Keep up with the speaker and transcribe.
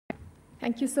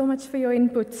Thank you so much for your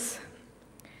inputs.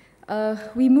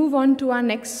 We move on to our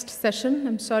next session.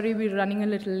 I'm sorry we're running a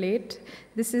little late.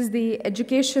 This is the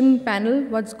education panel,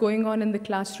 what's going on in the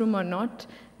classroom or not.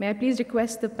 May I please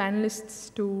request the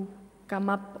panelists to come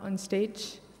up on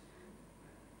stage?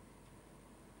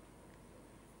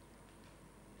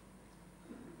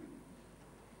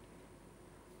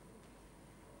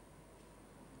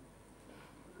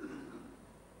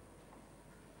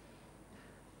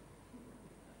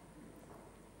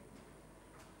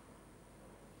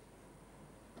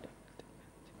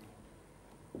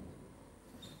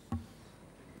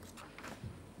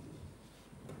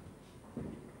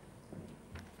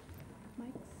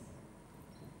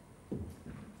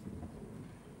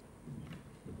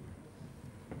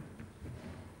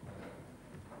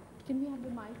 Can we have the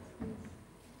mics, please?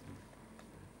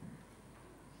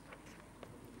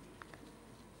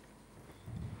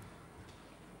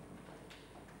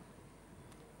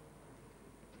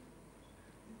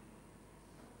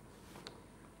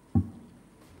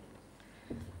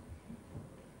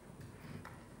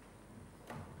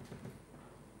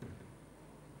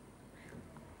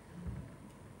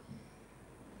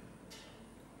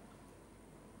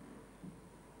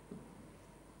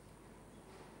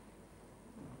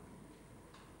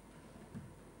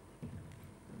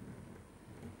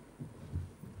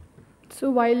 So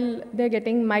while they're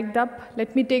getting mic'd up,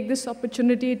 let me take this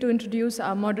opportunity to introduce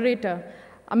our moderator,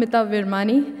 Amitav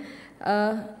Virmani.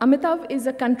 Amitav is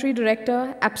a country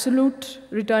director, Absolute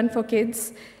Return for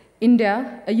Kids,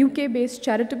 India, a UK-based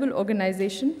charitable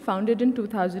organization founded in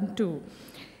 2002.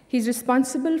 He's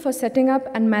responsible for setting up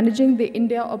and managing the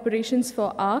India operations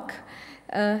for ARC.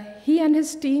 He and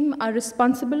his team are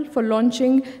responsible for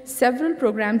launching several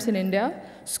programs in India: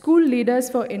 School Leaders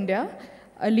for India,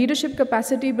 a leadership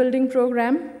capacity building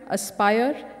program,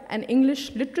 Aspire, an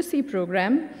English literacy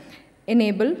program,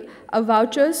 Enable, a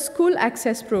vouchers school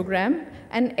access program,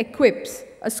 and Equips,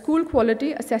 a school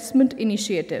quality assessment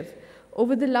initiative.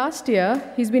 Over the last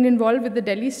year, he's been involved with the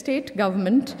Delhi state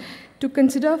government to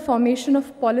consider formation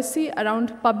of policy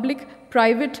around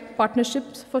public-private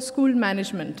partnerships for school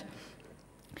management.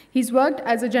 He's worked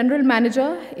as a general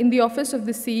manager in the office of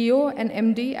the CEO and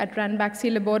MD at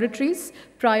Ranbaxy Laboratories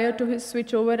prior to his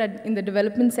switch over in the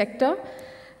development sector.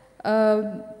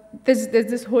 There's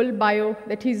this whole bio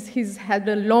that he's had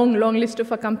a long list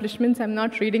of accomplishments. I'm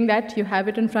not reading that. You have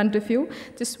it in front of you.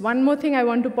 Just one more thing I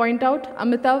want to point out.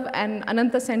 Amitav and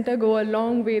Ananta Center go a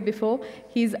long way before.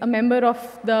 He's a member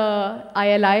of the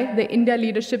ILI, the India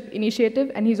Leadership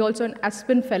Initiative, and he's also an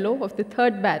Aspen Fellow of the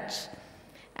 3rd batch.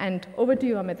 And over to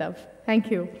you, Amitav. Thank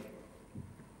you.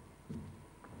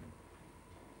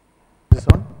 This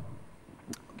on?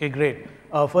 Okay, great.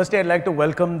 Firstly, I'd like to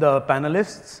welcome the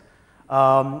panelists.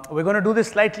 We're going to do this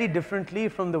slightly differently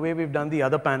from the way we've done the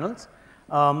other panels.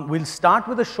 We'll start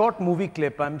with a short movie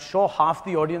clip. I'm sure half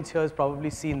the audience here has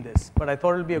probably seen this, but I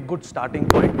thought it'll be a good starting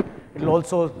point. It'll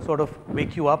also sort of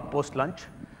wake you up post-lunch.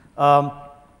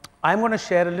 I'm going to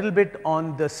share a little bit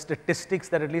on the statistics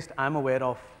that at least I'm aware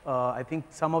of. I think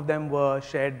some of them were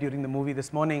shared during the movie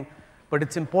this morning, but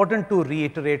it's important to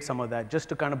reiterate some of that just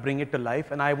to kind of bring it to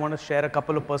life. And I want to share a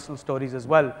couple of personal stories as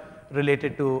well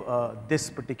related to this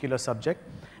particular subject.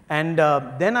 And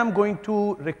then I'm going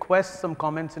to request some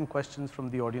comments and questions from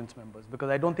the audience members, because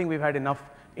I don't think we've had enough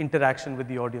interaction with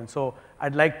the audience. So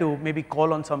I'd like to maybe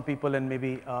call on some people and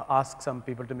maybe ask some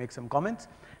people to make some comments.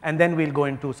 And then we'll go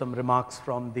into some remarks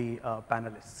from the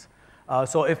panelists.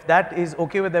 So if that is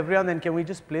okay with everyone, then can we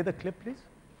just play the clip, please?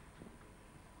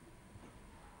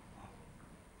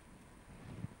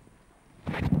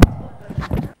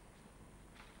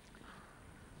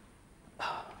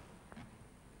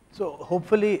 So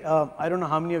hopefully, I don't know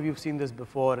how many of you have seen this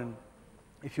before, and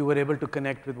if you were able to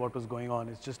connect with what was going on.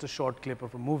 It's just a short clip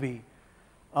of a movie.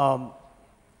 But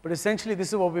essentially, this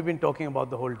is what we've been talking about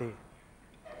the whole day,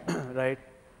 right?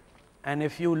 And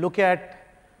if you look at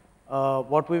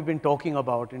what we've been talking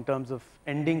about in terms of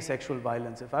ending sexual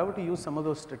violence, if I were to use some of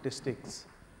those statistics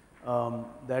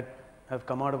that have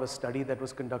come out of a study that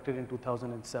was conducted in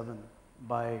 2007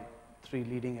 by 3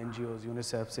 leading NGOs,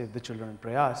 UNICEF, Save the Children, and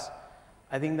Prayas,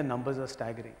 I think the numbers are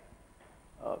staggering.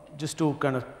 Just to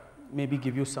kind of maybe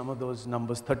give you some of those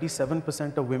numbers,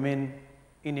 37% of women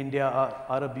in India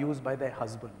are abused by their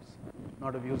husbands.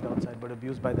 Not abused outside, but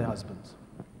abused by their husbands.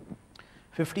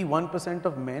 51%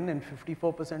 of men and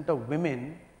 54% of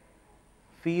women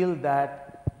feel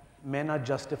that men are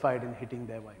justified in hitting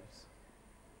their wives.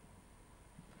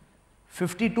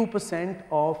 52%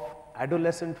 of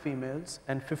adolescent females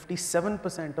and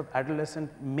 57% of adolescent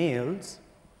males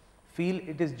feel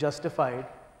it is justified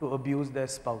to abuse their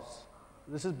spouse.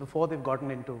 This is before they've gotten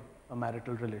into a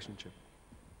marital relationship.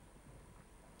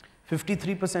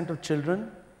 53% of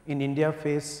children in India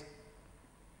face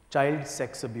child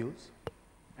sex abuse,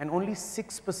 and only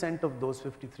 6% of those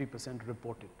 53%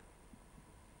 report it,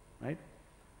 right?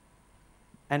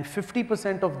 And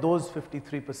 50% of those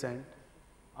 53%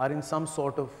 are in some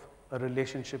sort of a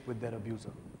relationship with their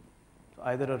abuser, so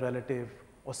either a relative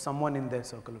or someone in their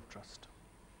circle of trust.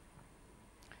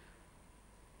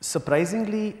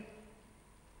 Surprisingly,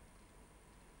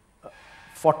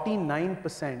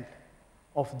 49%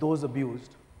 of those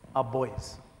abused are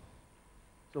boys.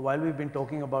 So while we've been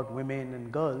talking about women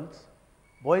and girls,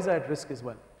 boys are at risk as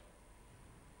well.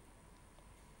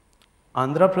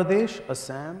 Andhra Pradesh,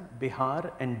 Assam,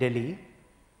 Bihar and Delhi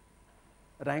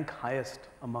rank highest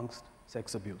amongst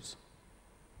sex abuse.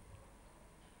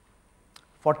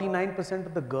 49%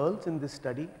 of the girls in this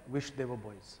study wish they were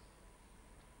boys.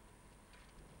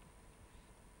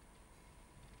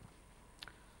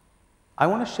 I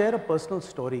want to share a personal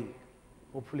story.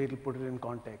 Hopefully it will put it in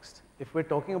context. If we're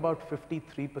talking about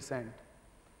 53%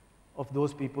 of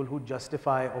those people who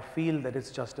justify or feel that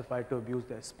it's justified to abuse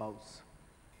their spouse,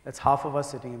 that's half of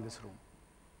us sitting in this room.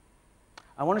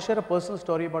 I want to share a personal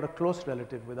story about a close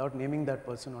relative without naming that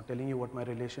person or telling you what my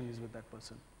relation is with that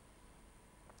person.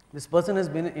 This person has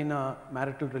been in a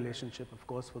marital relationship, of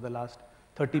course, for the last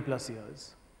 30 plus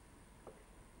years,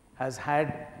 has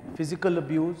had physical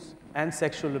abuse and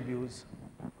sexual abuse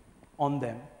on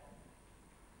them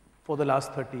for the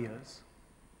last 30 years.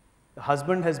 The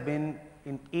husband has been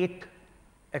in 8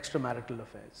 extramarital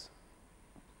affairs.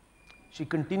 She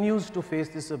continues to face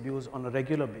this abuse on a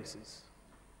regular basis.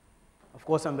 Of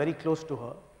course, I'm very close to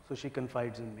her, so she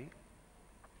confides in me.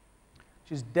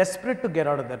 She's desperate to get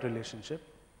out of that relationship,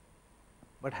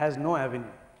 but has no avenue.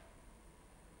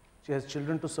 She has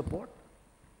children to support.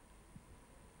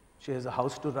 She has a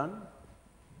house to run.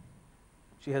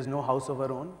 She has no house of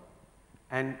her own.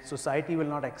 And society will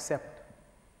not accept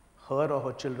her or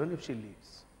her children if she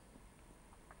leaves.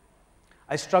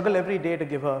 I struggle every day to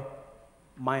give her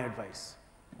my advice.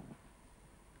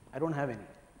 I don't have any.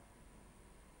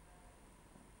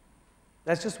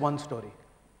 That's just one story.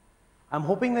 I'm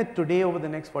hoping that today, over the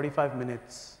next 45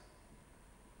 minutes,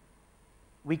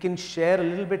 we can share a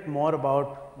little bit more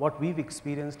about what we've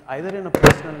experienced either in a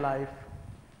personal life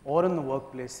or in the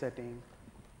workplace setting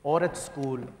or at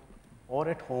school or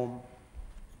at home.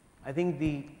 I think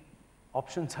the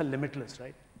options are limitless,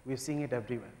 right? We're seeing it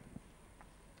everywhere.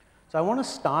 So I want to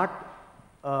start,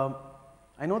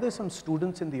 I know there's some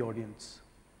students in the audience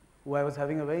who I was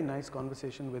having a very nice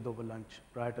conversation with over lunch,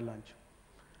 prior to lunch.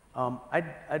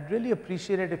 I'd really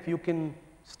appreciate it if you can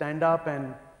stand up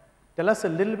and tell us a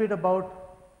little bit about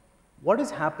what is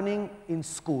happening in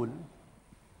school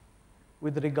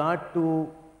with regard to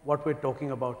what we're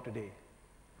talking about today.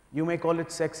 You may call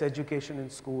it sex education in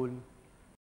school.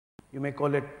 You may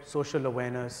call it social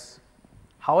awareness.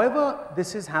 However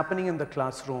this is happening in the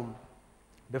classroom,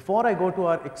 before I go to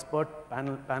our expert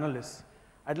panelists,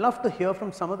 I'd love to hear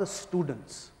from some of the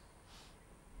students.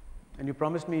 And you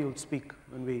promised me you'll speak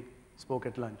when we spoke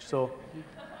at lunch. So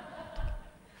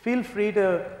feel free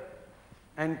to,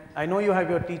 and I know you have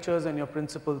your teachers and your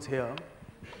principals here,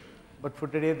 but for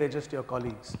today they're just your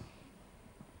colleagues.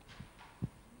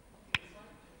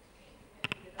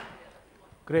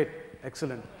 Great,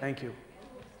 excellent, thank you.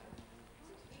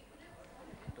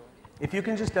 If you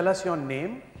can just tell us your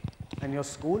name and your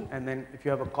school, and then if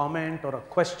you have a comment or a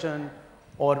question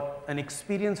or an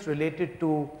experience related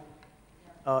to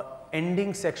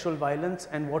ending sexual violence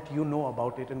and what you know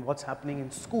about it and what's happening in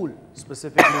school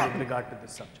specifically with regard to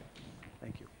this subject.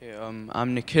 Thank you. Hey,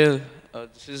 I'm Nikhil.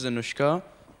 This is Anushka.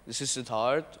 This is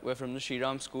Siddharth. We're from the Shri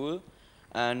school.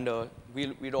 And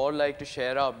we'd all like to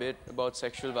share our bit about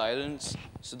sexual violence.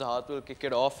 Siddharth will kick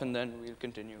it off and then we'll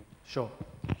continue. Sure.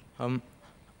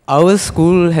 Our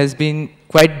school has been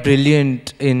quite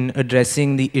brilliant in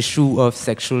addressing the issue of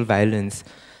sexual violence.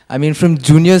 I mean, from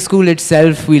junior school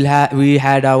itself, we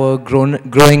had our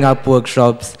growing up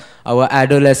workshops, our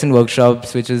adolescent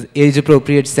workshops, which is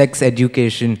age-appropriate sex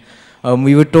education.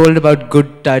 We were told about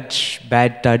good touch,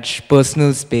 bad touch,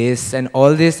 personal space, and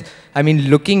all this. I mean,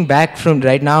 looking back from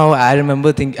right now, I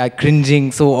remember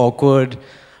cringing, so awkward.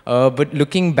 But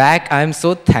looking back, I'm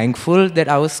so thankful that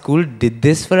our school did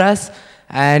this for us,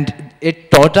 and it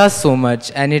taught us so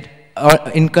much, and it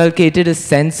inculcated a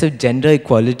sense of gender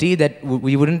equality that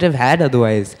we wouldn't have had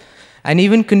otherwise. And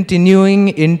even continuing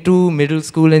into middle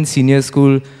school and senior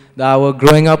school, our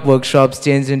growing up workshops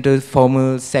changed into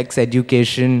formal sex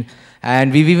education.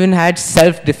 And we've even had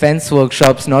self-defense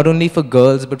workshops, not only for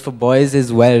girls, but for boys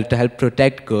as well, to help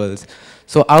protect girls.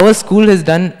 So our school has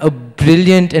done a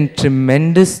brilliant and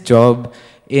tremendous job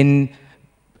in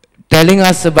telling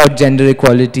us about gender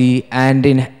equality and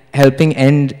in helping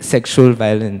end sexual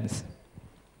violence.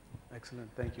 Excellent,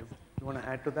 thank you. You want to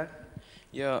add to that?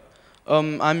 Yeah,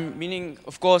 I'm meaning,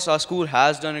 of course, our school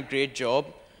has done a great job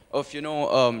of, you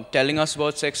know, telling us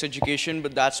about sex education,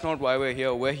 but that's not why we're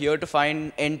here. We're here to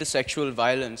find end to sexual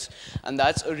violence. And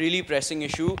that's a really pressing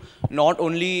issue, not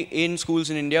only in schools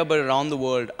in India, but around the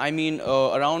world. I mean,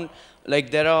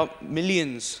 like, there are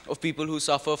millions of people who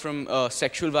suffer from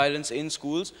sexual violence in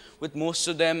schools, with most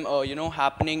of them, you know,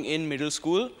 happening in middle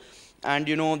school. And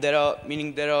you know,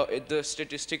 the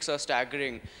statistics are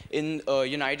staggering. In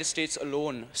United States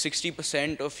alone,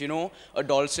 60% of, you know,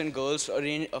 adults and girls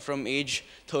from age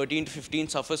 13 to 15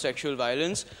 suffer sexual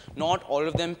violence. Not all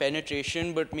of them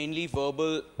penetration, but mainly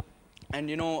verbal and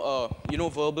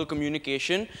verbal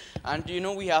communication. And you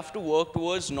know, we have to work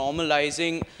towards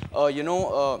normalizing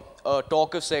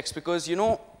talk of sex, because you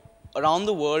know, around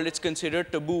the world, it's considered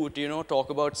taboo to, you know, talk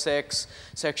about sex,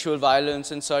 sexual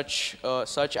violence, and such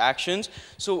actions.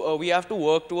 So we have to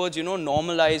work towards, you know,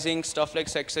 normalizing stuff like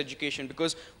sex education,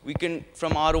 because we can,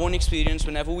 from our own experience,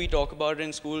 whenever we talk about it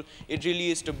in school, it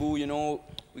really is taboo. You know,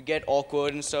 we get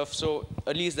awkward and stuff. So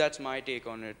at least that's my take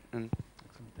on it. And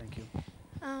thank you.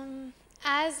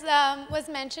 As was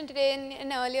mentioned today in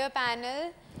an earlier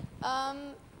panel,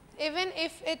 even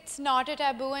if it's not a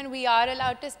taboo and we are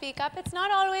allowed to speak up, it's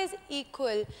not always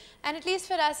equal. And at least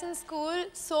for us in school,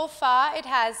 so far it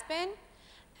has been.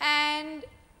 And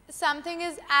something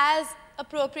is as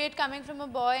appropriate coming from a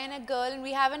boy and a girl, and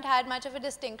we haven't had much of a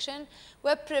distinction.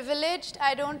 We're privileged.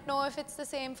 I don't know if it's the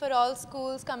same for all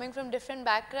schools coming from different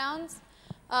backgrounds.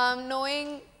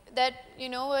 Knowing that, you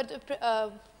know, we're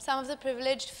some of the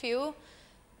privileged few,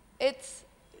 it's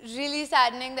really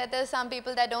saddening that there's some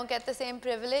people that don't get the same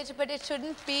privilege, but it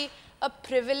shouldn't be a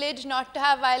privilege not to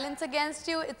have violence against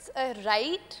you. It's a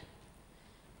right.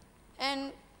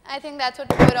 And I think that's what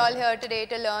we're all here today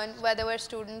to learn, whether we're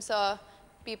students or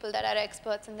people that are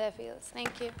experts in their fields.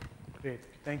 Thank you. Great.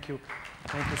 Thank you.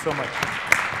 Thank you so much.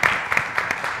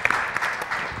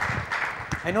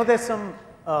 I know there's some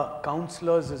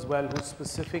counselors as well who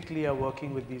specifically are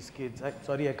working with these kids.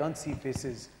 Sorry, I can't see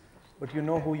faces, but you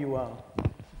know who you are.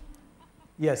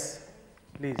 Yes,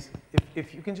 please.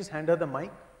 If you can just hand her the mic.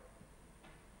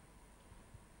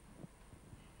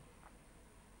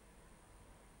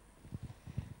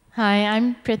 Hi,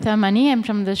 I'm Pratham. I'm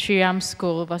from the Shri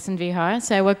school, Vasant Vihar.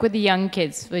 So I work with the young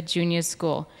kids with junior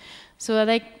school. So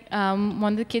like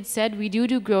one of the kids said, we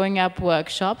do growing up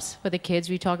workshops for the kids.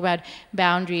 We talk about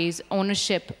boundaries,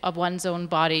 ownership of one's own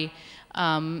body,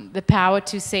 the power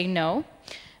to say no.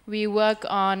 We work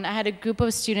on, I had a group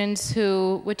of students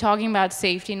who were talking about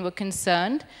safety and were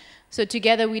concerned. So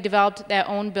together we developed their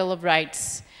own Bill of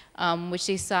Rights, which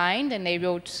they signed, and they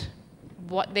wrote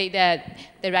what the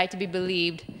right to be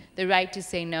believed, the right to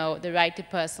say no, the right to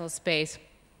personal space.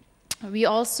 We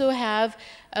also have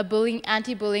a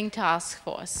anti-bullying task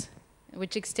force,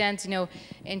 which extends,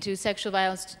 into sexual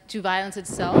violence, to violence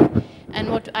itself.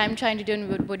 And what I'm trying to do,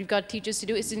 and what we've got teachers to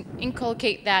do, is to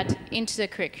inculcate that into the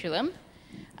curriculum.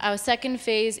 Our second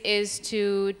phase is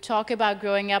to talk about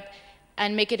growing up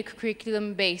and make it a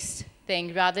curriculum-based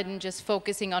thing, rather than just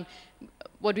focusing on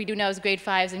what we do now as grade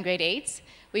 5s and grade 8s.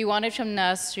 We want it from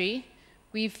nursery.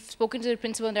 We've spoken to the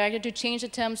principal and director to change the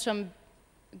terms from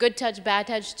good touch, bad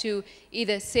touch to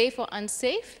either safe or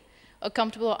unsafe, or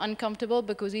comfortable or uncomfortable,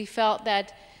 because we felt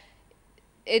that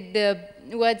the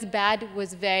words bad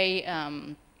was very,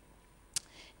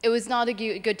 it was not a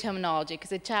good terminology, because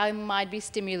the child might be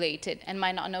stimulated and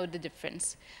might not know the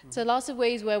difference. So lots of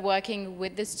ways we're working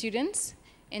with the students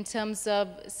in terms of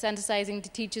sensitizing the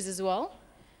teachers as well.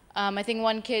 I think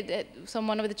one kid,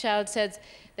 one of the child said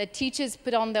that teachers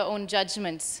put on their own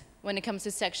judgments when it comes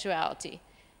to sexuality,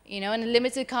 and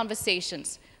limited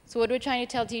conversations. So what we're trying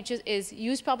to tell teachers is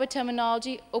use proper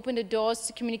terminology, open the doors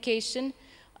to communication.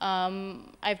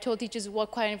 I've told teachers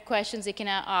what kind of questions they can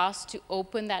ask to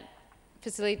open that,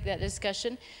 facilitate that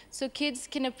discussion, so kids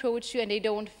can approach you and they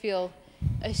don't feel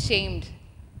ashamed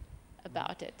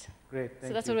about it. Great, thank you.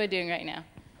 So that's what we're doing right now.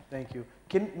 Thank you.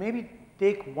 Can maybe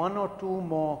take one or two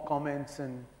more comments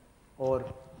or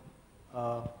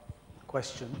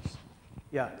questions.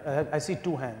 Yeah, I see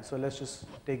two hands, so let's just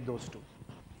take those two.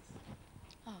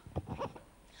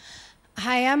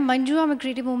 Hi, I'm Manju. I'm a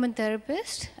creative movement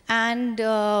therapist, and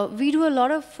we do a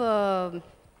lot of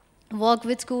work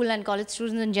with school and college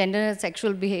students on gender and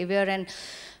sexual behavior and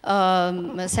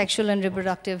sexual and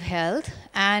reproductive health.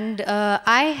 And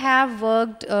I have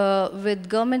worked with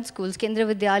government schools,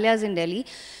 Kendra Vidyalayas in Delhi,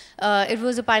 It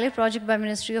was a pilot project by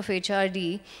Ministry of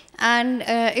HRD. And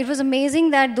it was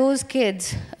amazing that those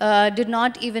kids did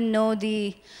not even know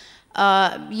the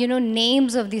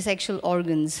names of the sexual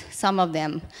organs, some of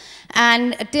them.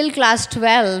 And till class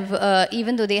 12,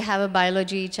 even though they have a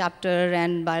biology chapter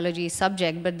and biology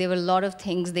subject, but there were a lot of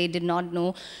things they did not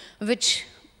know, which,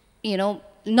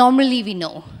 normally we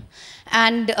know.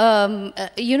 And,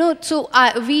 so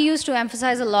we used to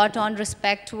emphasize a lot on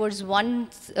respect towards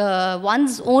one's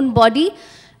own body,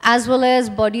 as well as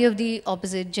body of the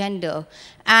opposite gender.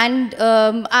 And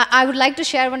I would like to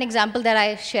share one example that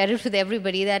I share it with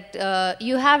everybody, that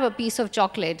you have a piece of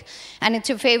chocolate, and it's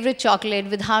your favorite chocolate.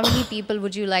 With how many people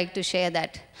would you like to share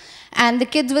that? And the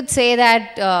kids would say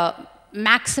that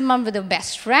maximum with a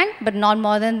best friend, but not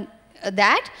more than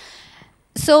that.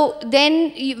 So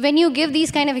then when you give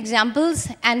these kind of examples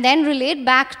and then relate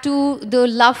back to the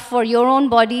love for your own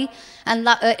body and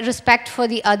respect for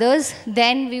the others,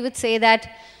 then we would say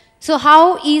that, so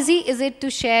how easy is it to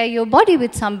share your body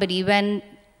with somebody when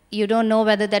you don't know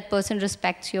whether that person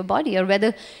respects your body, or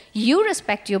whether you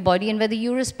respect your body and whether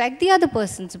you respect the other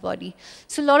person's body?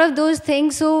 So a lot of those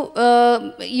things. So,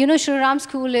 Shri Ram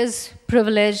School is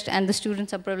privileged, and the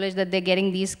students are privileged that they're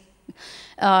getting these,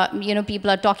 people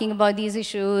are talking about these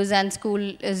issues, and school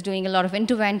is doing a lot of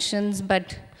interventions,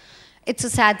 but it's a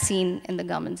sad scene in the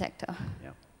government sector.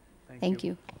 Yeah. Thank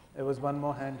you. There was one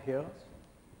more hand here.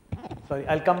 Sorry,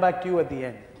 I'll come back to you at the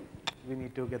end. We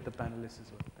need to get the panelists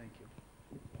as well. Thank you.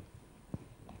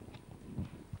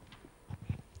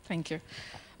 Thank you.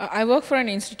 I work for an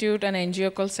institute, an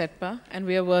NGO called SETPA, and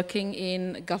we are working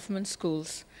in government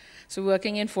schools. So we're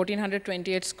working in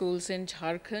 1,428 schools in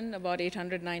Jharkhand, about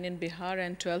 809 in Bihar,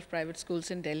 and 12 private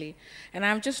schools in Delhi. And I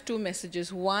have just two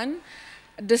messages. One,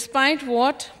 despite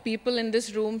what people in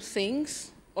this room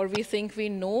thinks, or we think we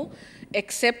know,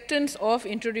 acceptance of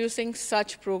introducing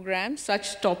such programs,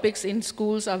 such topics in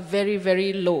schools are very,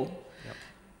 very low.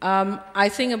 Yep. I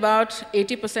think about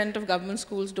 80% of government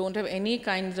schools don't have any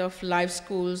kinds of life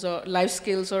skills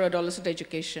or adolescent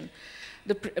education.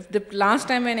 The last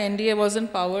time when NDA was in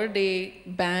power, they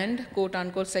banned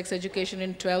quote-unquote sex education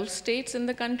in 12 states in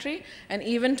the country, and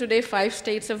even today 5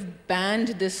 states have banned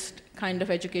this kind of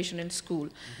education in school.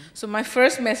 So my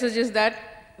first message is that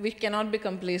we cannot be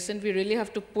complacent. We really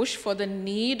have to push for the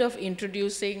need of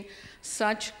introducing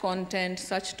such content,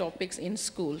 such topics in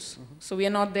schools. So we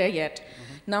are not there yet.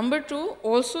 Number two,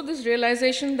 also this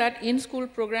realization that in-school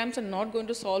programs are not going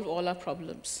to solve all our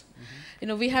problems.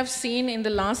 We have seen in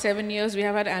the last 7 years, we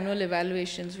have had annual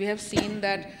evaluations. We have seen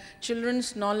that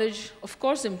children's knowledge, of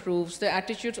course, improves. Their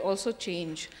attitudes also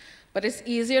change. But it's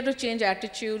easier to change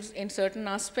attitudes in certain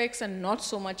aspects and not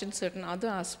so much in certain other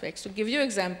aspects. To give you an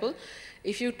example,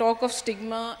 if you talk of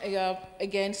stigma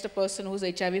against a person who's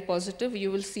HIV positive,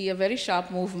 you will see a very sharp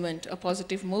movement, a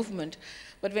positive movement.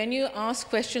 But when you ask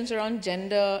questions around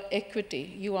gender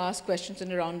equity, you ask questions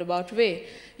in a roundabout way.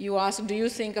 You ask, do you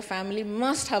think a family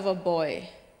must have a boy?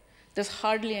 There's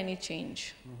hardly any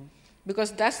change.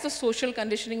 Because that's the social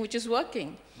conditioning which is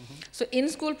working. So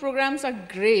in-school programs are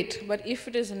great, but if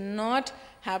it is not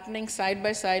happening side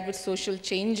by side with social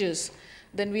changes,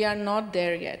 then we are not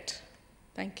there yet.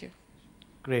 Thank you.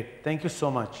 Great, thank you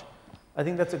so much. I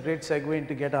think that's a great segue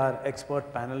to get our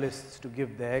expert panelists to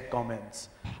give their comments.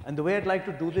 And the way I'd like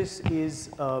to do this is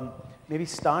maybe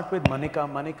start with Manika.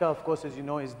 Manika, of course, as you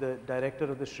know, is the director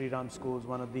of the Shri Ram schools,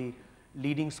 one of the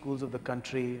leading schools of the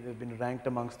country. They've been ranked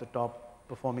amongst the top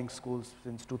performing schools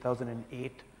since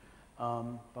 2008.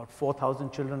 About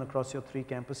 4,000 children across your 3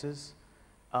 campuses,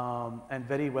 and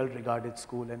very well regarded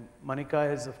school. And Manika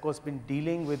has, of course, been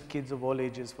dealing with kids of all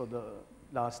ages for the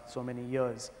last so many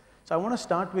years. So I want to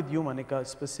start with you, Manika,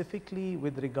 specifically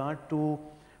with regard to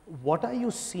what are you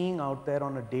seeing out there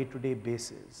on a day-to-day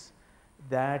basis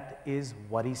that is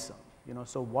worrisome?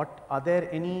 So what are there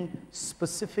any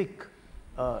specific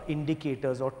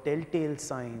indicators or telltale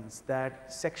signs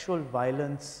that sexual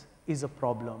violence is a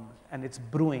problem and it's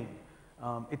brewing?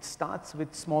 It starts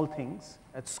with small things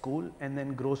at school and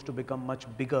then grows to become much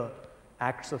bigger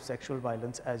acts of sexual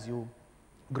violence as you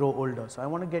grow older. So I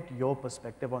want to get your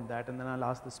perspective on that, and then I'll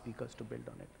ask the speakers to build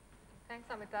on it. Thanks,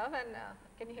 Amitav, and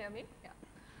can you hear me? Yeah.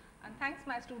 And thanks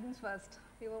my students first.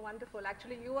 You were wonderful.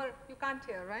 Actually, you can't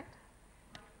hear, right?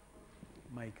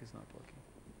 Mic is not working.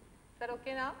 Is that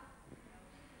okay now?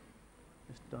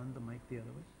 Just turn the mic the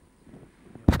other way.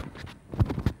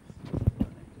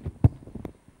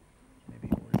 Maybe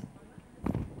hold it.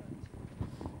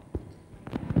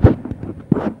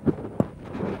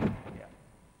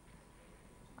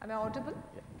 Am I audible?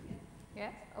 Yeah.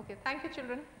 Yes? Okay. Thank you,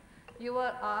 children. You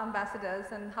were our ambassadors,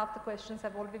 and half the questions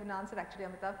have already been answered, actually,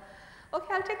 Amitav.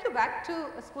 Okay, I'll take you back to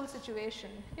a school situation.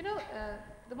 You know,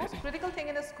 the most critical thing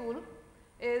in a school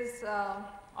is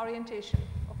orientation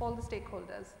of all the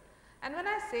stakeholders. And when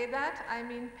I say that, I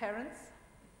mean parents,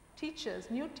 teachers,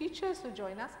 new teachers who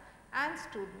join us, and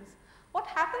students. What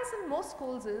happens in most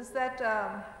schools is that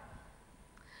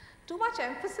too much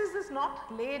emphasis is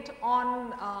not laid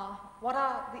on what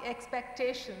are the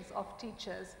expectations of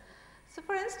teachers. So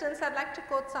for instance, I'd like to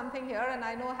quote something here, and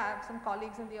I know I have some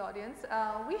colleagues in the audience.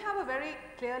 We have a very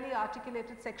clearly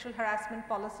articulated sexual harassment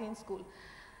policy in school.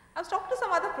 I was talking to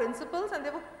some other principals and they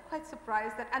were quite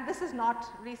surprised that, and this is not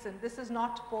recent, this is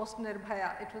not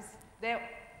post-Nirbhaya, it was there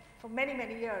for many,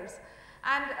 many years.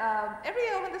 And every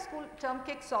year when the school term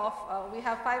kicks off, we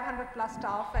have 500 plus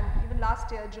staff, and even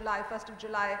last year, July, 1st of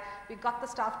July, we got the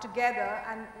staff together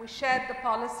and we shared the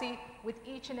policy with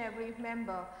each and every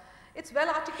member. It's well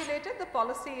articulated, the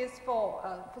policy is for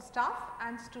staff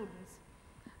and students.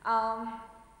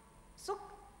 So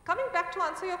coming back to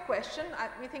answer your question,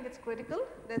 we think it's critical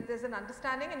that there's an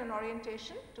understanding and an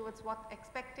orientation towards what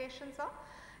expectations are.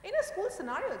 In a school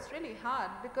scenario, it's really hard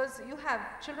because you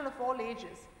have children of all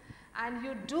ages. And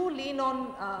you do lean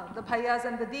on the bhaiyas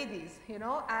and the didis, you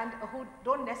know, and who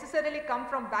don't necessarily come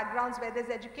from backgrounds where there's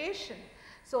education.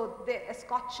 So they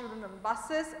escort children on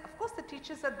buses. Of course, the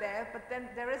teachers are there, but then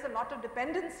there is a lot of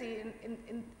dependency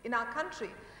in our country.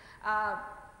 I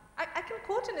can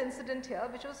quote an incident here,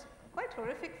 which was quite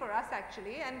horrific for us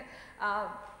actually. And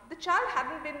the child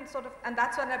hadn't been sort of, and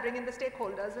that's when I bring in the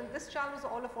stakeholders. And this child was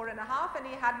all of 4.5, and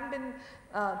he hadn't been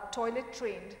toilet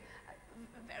trained.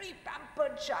 Very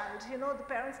pampered child, you know, the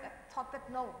parents thought that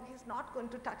no, he's not going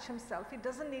to touch himself, he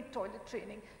doesn't need toilet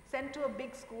training, sent to a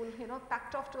big school, you know,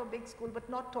 packed off to a big school but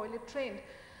not toilet trained.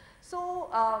 So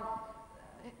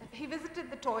he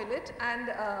visited the toilet and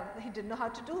he didn't know how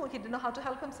to do, he didn't know how to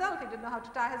help himself, he didn't know how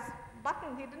to tie his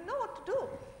button, he didn't know what to do.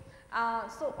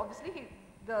 So obviously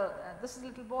this is a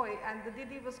little boy and the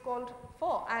didi was called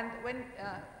for, and when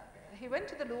he went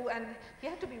to the loo and he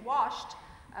had to be washed,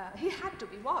 he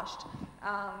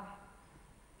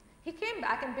came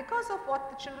back, and because of what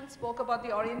the children spoke about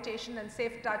the orientation and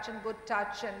safe touch and good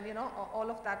touch and you know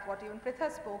all of that what even Pritha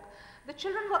spoke, the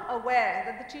children were aware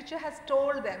that the teacher has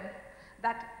told them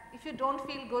that if you don't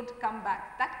feel good, come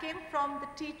back. That came from the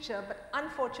teacher, but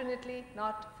unfortunately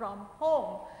not from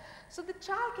home. So the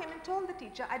child came and told the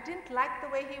teacher, I didn't like the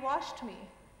way he washed me.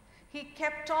 He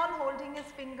kept on holding his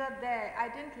finger there. I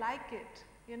didn't like it.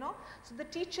 You know? So the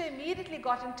teacher immediately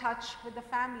got in touch with the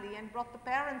family and brought the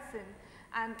parents in,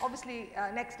 and obviously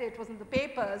next day it was in the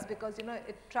papers because you know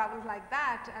it traveled like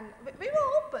that, and we were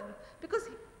open because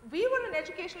we were an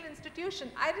educational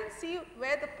institution. I didn't see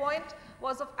where the point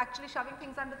was of actually shoving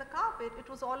things under the carpet. It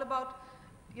was all about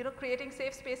you know creating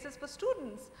safe spaces for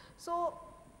students. So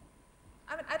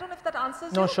I mean, I don't know if that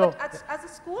answers you, sure. But as a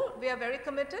school, we are very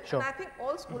committed, sure. And I think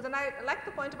all schools, and I like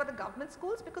the point about the government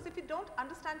schools, because if you don't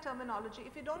understand terminology,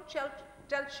 if you don't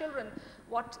tell children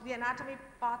what the anatomy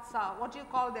parts are, what do you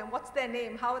call them, what's their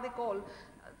name, how are they called,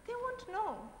 they won't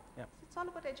know. Yeah. It's all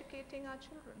about educating our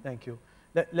children. Thank you.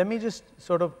 Let me just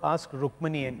sort of ask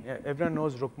Rukmini, and everyone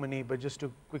knows Rukmini, but just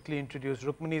to quickly introduce,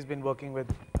 Rukmini has been working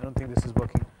with, I don't think this is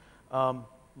working,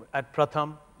 at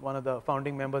Pratham, one of the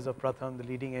founding members of Pratham, the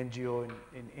leading NGO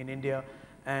in India,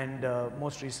 and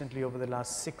most recently over the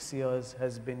last 6 years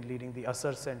has been leading the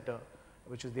Asar Center,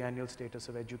 which is the annual status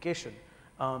of education.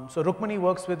 So Rukmini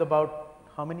works with about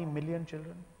how many million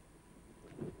children?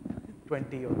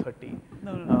 20 or 30.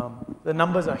 No. The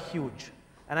numbers are huge.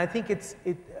 And I think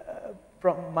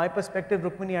from my perspective,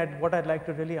 Rukmini, what I'd like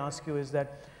to really ask you is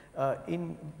that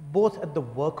in both at the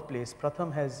workplace,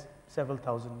 Pratham has several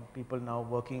thousand people now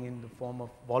working in the form of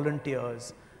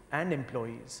volunteers and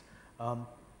employees,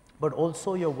 but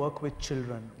also your work with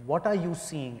children. What are you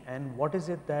seeing and what is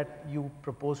it that you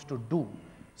propose to do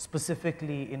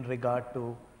specifically in regard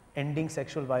to ending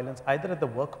sexual violence either at the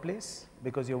workplace,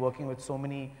 because you're working with so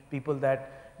many people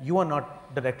that you are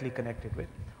not directly connected with,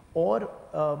 or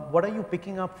what are you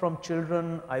picking up from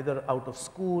children either out of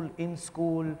school, in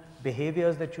school,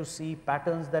 behaviors that you see,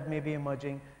 patterns that may be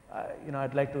emerging? You know,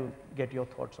 I'd like to get your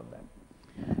thoughts on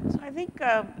that. So I think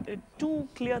two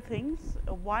clear things.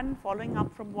 One, following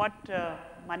up from what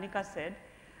Manika said,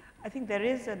 I think there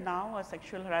is now a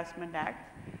Sexual Harassment Act,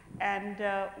 and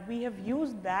we have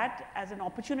used that as an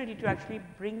opportunity to actually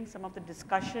bring some of the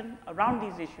discussion around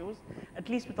these issues, at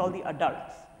least with all the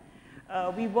adults.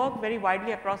 We work very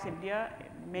widely across India,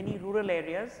 many rural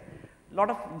areas, a lot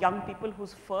of young people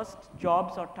whose first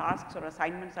jobs or tasks or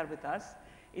assignments are with us.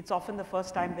 It's often the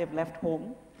first time they've left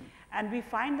home, and we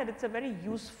find that it's a very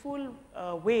useful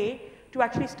way to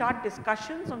actually start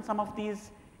discussions on some of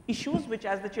these issues which,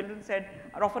 as the children said,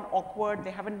 are often awkward,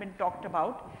 they haven't been talked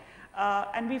about.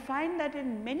 And we find that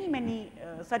in many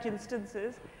such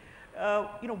instances,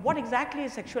 what exactly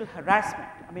is sexual harassment?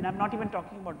 I mean, I'm not even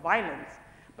talking about violence,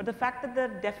 but the fact that the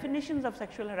definitions of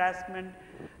sexual harassment,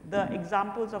 the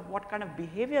examples of what kind of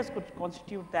behaviors could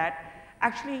constitute that,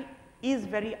 actually is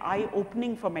very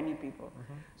eye-opening for many people.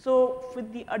 So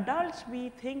with the adults, we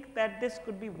think that this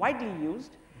could be widely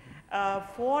used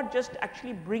for just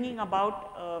actually bringing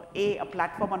about a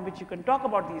platform on which you can talk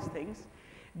about these things,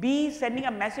 B, sending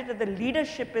a message that the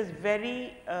leadership is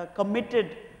very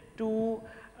committed to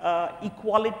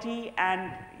equality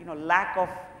and lack of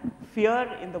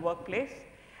fear in the workplace,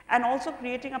 and also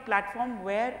creating a platform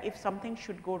where if something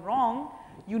should go wrong,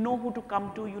 you know who to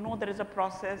come to, you know there is a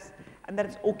process, and that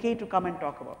it's okay to come and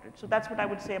talk about it. So that's what I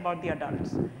would say about the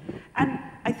adults. And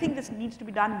I think this needs to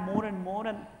be done more and more,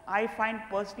 and I find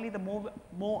personally the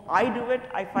more I do it,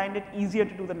 I find it easier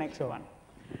to do the next one.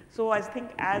 So I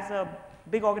think as a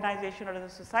big organization or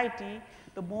as a society,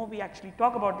 the more we actually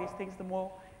talk about these things, the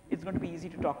more it's going to be easy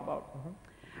to talk about.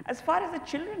 As far as the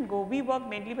children go, we work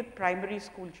mainly with primary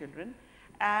school children,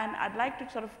 and I'd like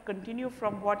to sort of continue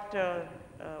from what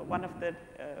one of the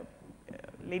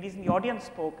ladies in the audience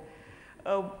spoke.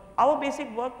 Our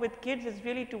basic work with kids is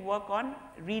really to work on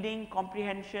reading,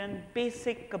 comprehension,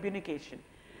 basic communication.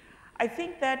 I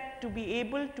think that to be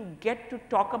able to get to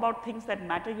talk about things that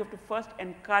matter, you have to first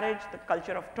encourage the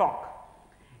culture of talk.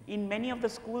 In many of the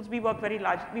schools, we work very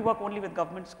large, we work only with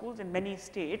government schools in many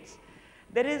states.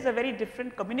 There is a very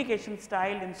different communication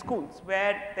style in schools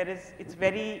where it's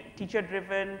very teacher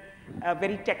driven,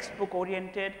 very textbook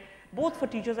oriented, both for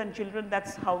teachers and children,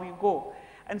 that's how you go.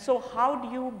 And so how do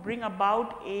you bring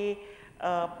about a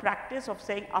practice of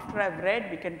saying, after I've read,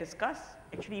 we can discuss,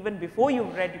 actually even before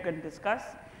you've read, you can discuss.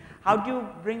 How do you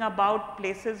bring about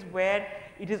places where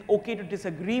it is okay to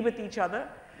disagree with each other?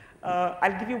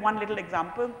 I'll give you one little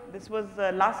example. This was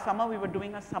last summer, we were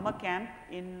doing a summer camp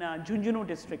in Junjunu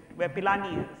district where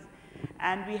Pilani is.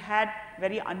 And we had,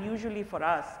 very unusually for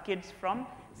us, kids from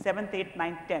 7th, 8th,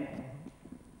 9th, 10th.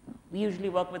 We usually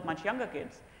work with much younger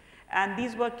kids. And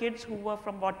these were kids who were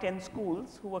from about 10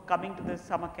 schools who were coming to this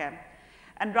summer camp.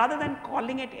 And rather than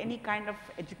calling it any kind of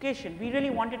education, we really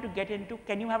wanted to get into,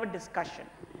 can you have a discussion?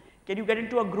 Can you get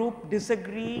into a group,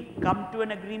 disagree, come to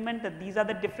an agreement that these are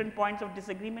the different points of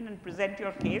disagreement and present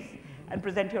your case and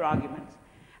present your arguments.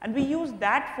 And we use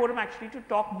that forum actually to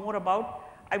talk more about,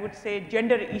 I would say,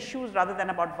 gender issues rather than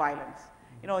about violence.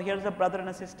 Here's a brother and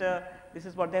a sister, this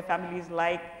is what their family is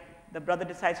like, the brother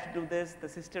decides to do this, the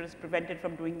sister is prevented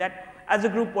from doing that. As a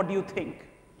group, what do you think?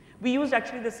 We used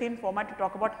actually the same format to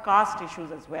talk about caste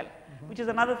issues as well, which is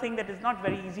another thing that is not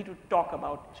very easy to talk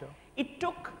about. Sure. It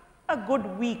took a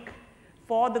good week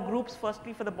for the groups,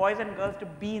 firstly for the boys and girls to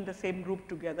be in the same group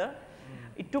together.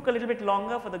 It took a little bit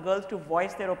longer for the girls to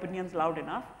voice their opinions loud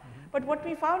enough. But what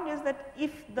we found is that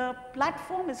if the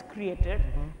platform is created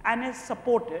and is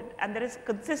supported and there is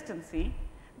consistency,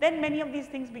 then many of these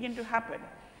things begin to happen.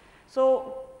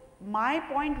 So my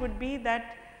point would be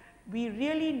that we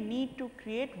really need to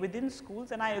create within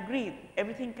schools, and I agree,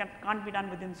 everything can't be done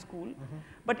within school,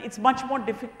 but it's much more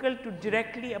difficult to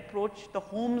directly approach the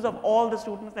homes of all the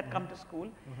students that come to school.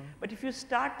 But if you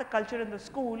start the culture in the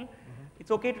school,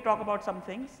 it's okay to talk about some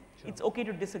things, it's okay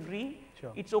to disagree,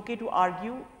 it's okay to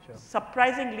argue.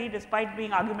 Surprisingly, despite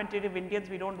being argumentative Indians,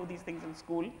 we don't do these things in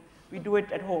school, we do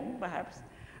it at home perhaps.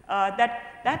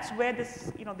 That's where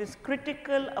this, this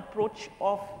critical approach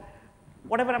of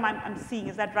whatever I'm seeing,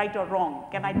 is that right or wrong?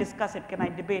 Can I discuss it? Can I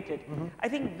debate it? I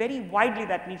think very widely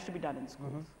that needs to be done in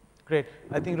schools. Great.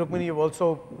 I think, Rukmini, you've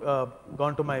also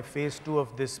gone to my phase 2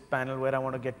 of this panel where I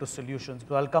want to get to solutions.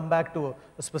 So I'll come back to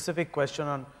a specific question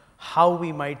on how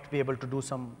we might be able to do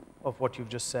some of what you've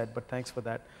just said, but thanks for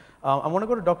that. I want to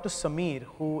go to Dr. Sameer,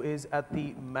 who is at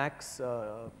the Max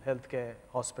Healthcare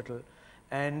Hospital.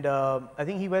 And I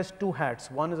think he wears 2 hats.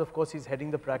 One is, of course, he's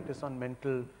heading the practice on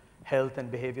mental health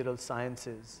and behavioral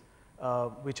sciences,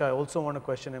 which I also want to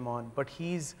question him on. But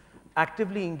he's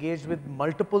actively engaged with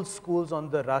multiple schools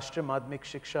on the Rashtriya Madhyamik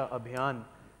Shiksha Abhiyan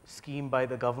scheme by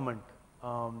the government,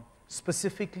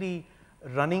 specifically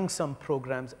running some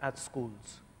programs at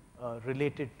schools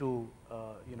related to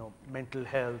mental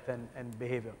health and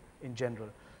behavior in general.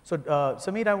 So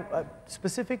Sameer,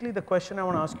 specifically the question I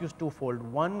want to ask you is twofold.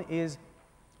 One is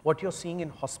what you're seeing in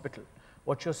hospital,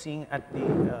 what you're seeing at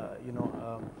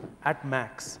the, at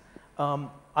Max.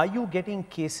 Are you getting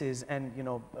cases, and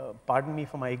pardon me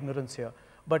for my ignorance here,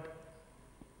 but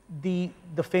the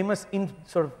famous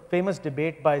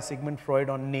debate by Sigmund Freud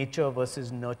on nature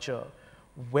versus nurture,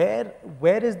 where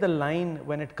is the line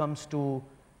when it comes to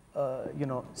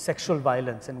sexual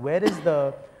violence, and where is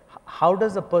how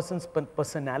does a person's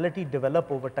personality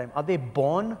develop over time? Are they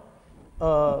born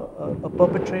a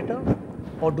perpetrator,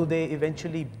 or do they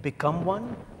eventually become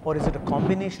one, or is it a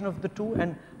combination of the two?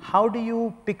 And how do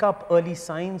you pick up early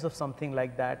signs of something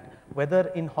like that, whether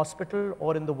in hospital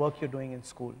or in the work you're doing in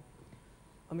school?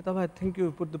 Amitav, I think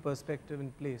you put the perspective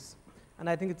in place. And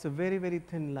I think it's a very, very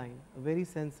thin line, a very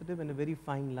sensitive and a very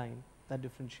fine line that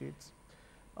differentiates.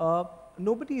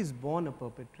 Nobody is born a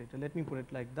perpetrator, let me put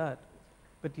it like that.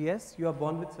 But yes, you are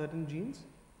born with certain genes,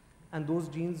 and those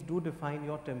genes do define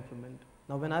your temperament.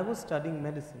 Now, when I was studying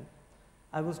medicine,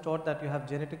 I was taught that you have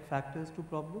genetic factors to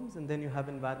problems, and then you have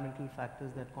environmental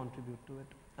factors that contribute to it.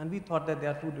 And we thought that there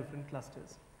are two different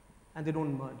clusters, and they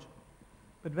don't merge.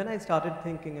 But when I started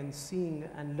thinking and seeing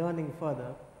and learning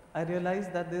further, I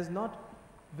realized that there's not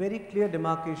very clear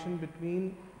demarcation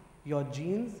between your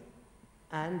genes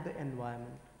and the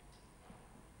environment.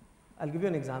 I'll give you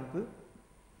an example.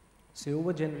 Say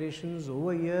over generations,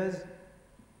 over years,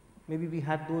 maybe we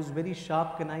had those very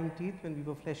sharp canine teeth when we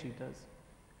were flesh eaters.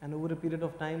 And over a period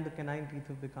of time, the canine teeth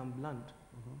have become blunt.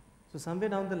 So somewhere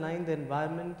down the line, the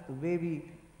environment, the way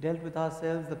we dealt with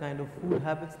ourselves, the kind of food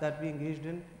habits that we engaged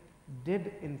in,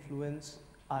 did influence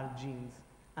our genes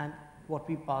and what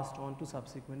we passed on to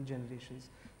subsequent generations.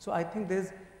 So I think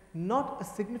there's not a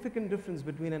significant difference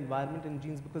between environment and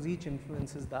genes because each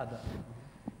influences the other.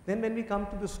 Then when we come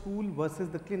to the school versus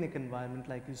the clinic environment,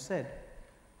 like you said,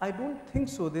 I don't think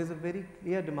so. There's a very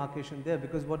clear demarcation there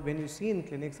because when you see in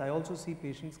clinics, I also see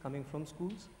patients coming from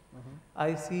schools.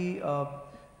 I see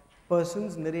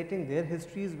persons narrating their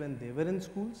histories when they were in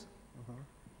schools,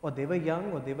 or they were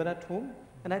young, or they were at home.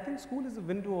 And I think school is a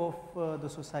window of the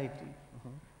society.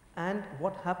 And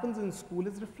what happens in school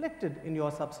is reflected in your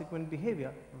subsequent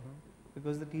behavior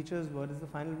because the teacher's word is the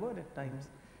final word at times.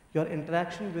 Your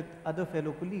interaction with other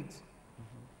fellow colleagues.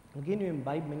 Again, you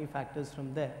imbibe many factors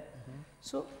from there.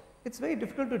 So it's very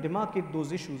difficult to demarcate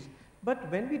those issues. But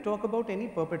when we talk about any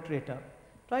perpetrator,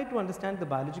 try to understand the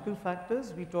biological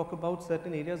factors. We talk about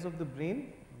certain areas of the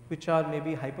brain which are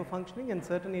maybe hyperfunctioning and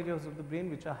certain areas of the brain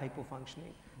which are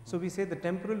hypofunctioning. So we say the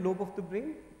temporal lobe of the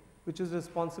brain, which is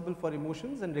responsible for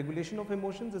emotions and regulation of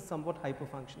emotions, is somewhat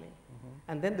hyperfunctioning.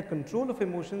 And then the control of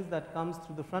emotions that comes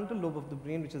through the frontal lobe of the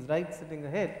brain, which is right sitting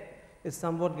ahead, is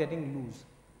somewhat getting loose.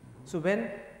 So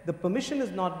when the permission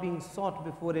is not being sought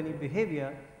before any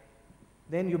behavior,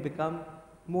 then you become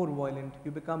more violent,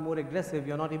 you become more aggressive,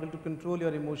 you're not able to control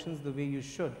your emotions the way you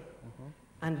should.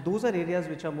 And those are areas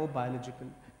which are more biological.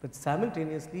 But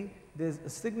simultaneously, there's a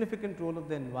significant role of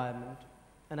the environment.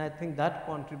 And I think that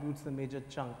contributes a major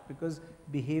chunk because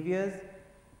behaviors,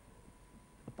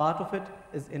 a part of it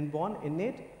is inborn,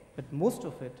 innate, but most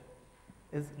of it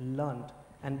is learned.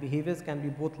 And behaviors can be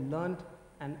both learned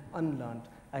and unlearned.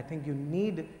 I think you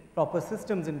need proper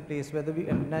systems in place.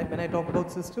 When I talk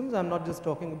about systems, I'm not just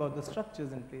talking about the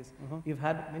structures in place. We've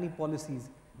had many policies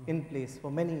in place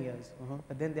for many years,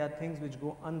 but then there are things which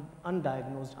go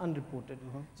undiagnosed, unreported.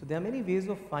 So there are many ways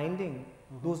of finding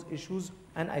those issues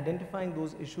and identifying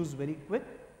those issues very quick.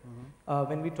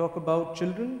 When we talk about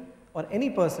children or any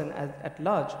person at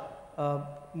large,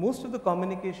 most of the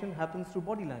communication happens through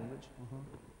body language.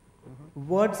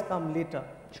 Words come later.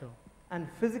 And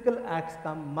physical acts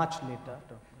come much later.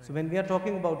 So when we are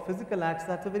talking about physical acts,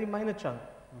 that's a very minor chunk.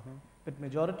 But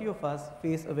majority of us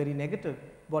face a very negative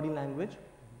body language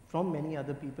from many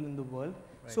other people in the world.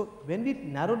 So when we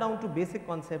narrow down to basic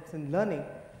concepts in learning,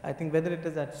 I think whether it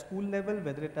is at school level,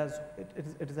 whether it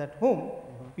is at home,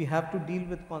 we have to deal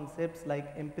with concepts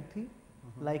like empathy,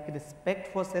 like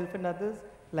respect for self and others,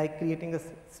 like creating a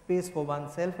space for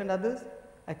oneself and others.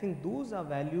 I think those are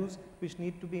values which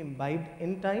need to be imbibed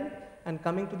in time. And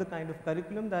coming to the kind of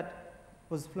curriculum that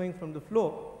was flowing from the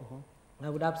floor,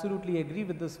 I would absolutely agree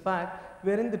with this fact,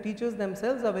 wherein the teachers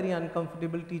themselves are very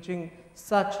uncomfortable teaching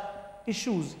such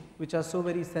issues which are so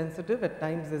very sensitive. At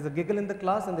times there's a giggle in the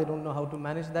class and they don't know how to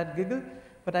manage that giggle.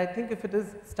 But I think if it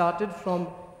is started from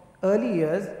early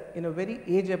years in a very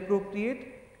age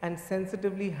appropriate and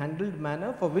sensitively handled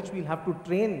manner for which we'll have to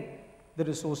train the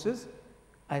resources,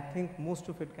 I think most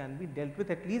of it can be dealt with.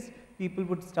 At least people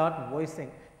would start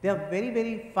voicing. There are very,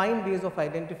 very fine ways of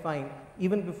identifying,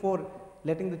 even before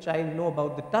letting the child know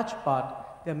about the touch part.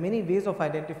 There are many ways of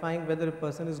identifying whether a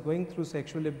person is going through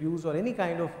sexual abuse or any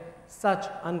kind of such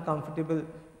uncomfortable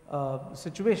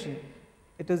situation.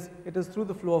 It is through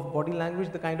the flow of body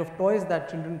language, the kind of toys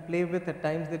that children play with. At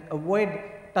times they avoid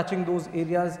touching those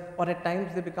areas, or at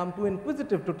times they become too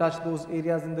inquisitive to touch those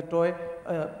areas in the toy,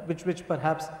 which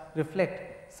perhaps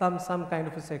reflect some kind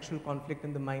of a sexual conflict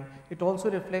in the mind. It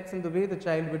also reflects in the way the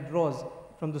child withdraws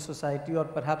from the society or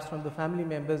perhaps from the family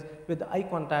members where the eye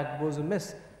contact goes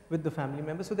amiss with the family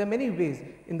members. So there are many ways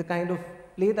in the kind of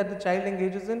play that the child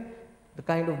engages in, the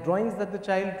kind of drawings that the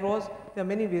child draws. There are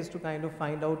many ways to kind of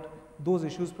find out those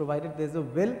issues, provided there's a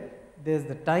will, there's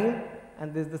the time,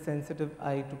 and there's the sensitive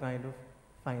eye to kind of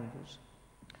find those.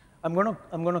 I'm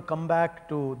going to come back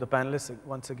to the panelists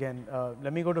once again.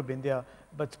 Let me go to Bindiya,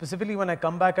 but specifically when I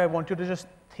come back, I want you to just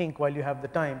think while you have the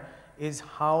time, is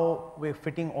how we're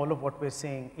fitting all of what we're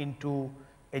saying into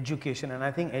education. And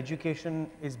I think education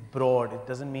is broad. It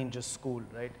doesn't mean just school,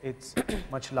 right? It's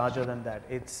much larger than that.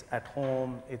 It's at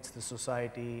home, it's the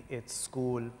society, it's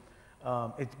school.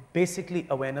 It's basically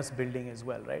awareness building as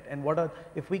well, right? And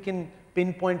if we can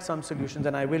pinpoint some solutions,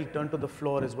 and I will turn to the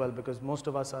floor as well, because most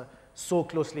of us are so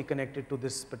closely connected to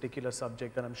this particular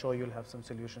subject, and I'm sure you'll have some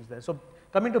solutions there. So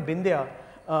coming to Bindiya,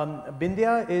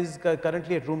 Bindiya is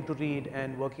currently at Room to Read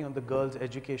and working on the girls'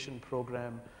 education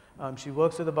program. She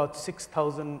works with about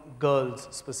 6,000 girls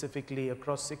specifically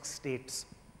across 6 states,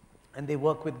 and they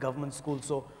work with government schools.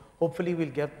 So hopefully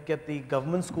we'll get the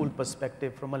government school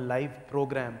perspective from a live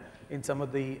program in some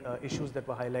of the issues that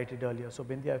were highlighted earlier. So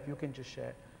Bindiya, if you can just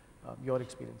share your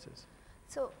experiences.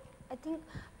 So I think,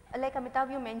 like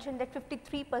Amitav, you mentioned that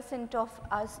 53% of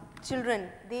us children,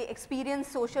 they experience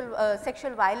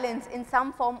sexual violence in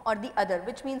some form or the other,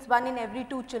 which means 1 in every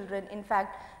 2 children, in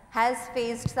fact, has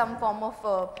faced some form of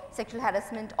sexual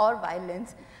harassment or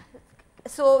violence.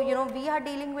 So, you know, we are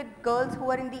dealing with girls who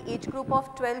are in the age group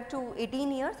of 12 to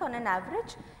 18 years on an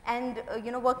average, and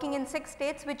you know, working in 6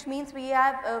 states, which means we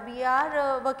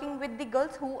are working with the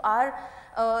girls who are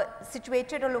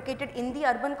situated or located in the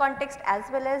urban context as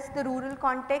well as the rural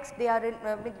context. They are in,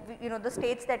 you know, the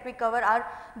states that we cover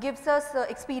gives us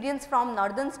experience from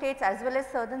northern states as well as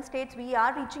southern states. We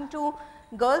are reaching to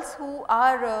girls who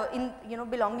are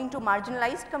belonging to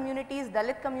marginalized communities,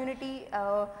 Dalit community,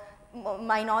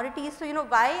 minorities. So, you know,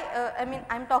 why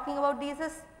I'm talking about these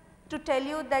is to tell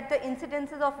you that the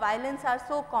incidences of violence are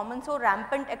so common, so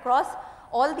rampant across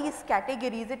all these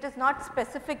categories. It is not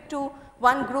specific to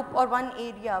one group or one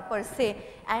area per se.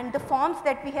 And the forms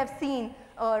that we have seen,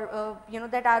 or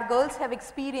that our girls have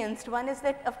experienced, one is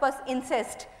that, of course,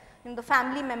 incest, the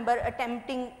family member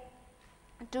attempting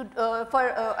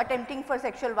for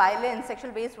sexual violence,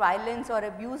 sexual based violence or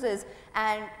abuses,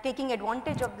 and taking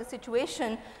advantage of the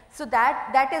situation. So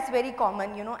that is very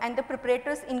common, you know, and the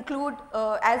preparators include,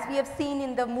 as we have seen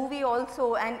in the movie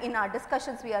also and in our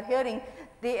discussions we are hearing,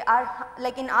 they are,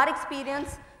 like in our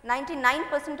experience,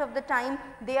 99% of the time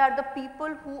they are the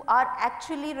people who are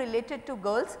actually related to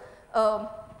girls.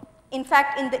 In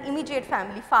fact, in the immediate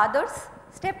family, fathers,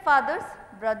 stepfathers,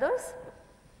 brothers,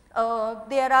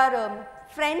 there are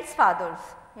friends' fathers,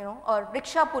 you know, or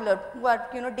rickshaw puller who are,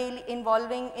 you know, daily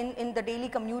involving in the daily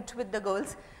commute with the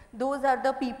girls. Those are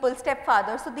the people,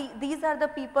 stepfathers. So these are the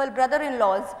people,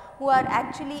 brother-in-laws, who are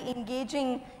actually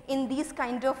engaging in these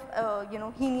kind of,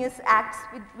 heinous acts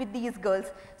with these girls.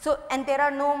 So, and there are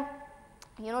no,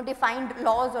 you know, defined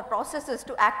laws or processes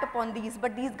to act upon these,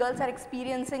 but these girls are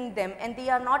experiencing them, and they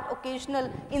are not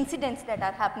occasional incidents that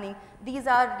are happening. These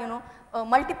are, you know,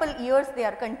 multiple years they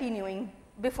are continuing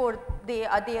before they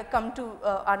come to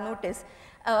our notice.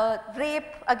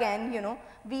 Rape, again, you know,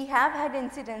 we have had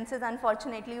incidences,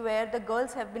 unfortunately, where the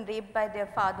girls have been raped by their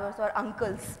fathers or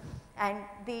uncles, and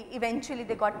eventually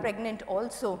they got pregnant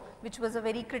also, which was a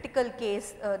very critical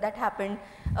case that happened.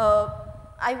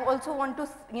 I also want to,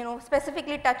 you know,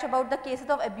 specifically touch about the cases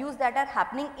of abuse that are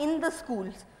happening in the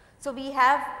schools. So we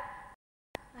have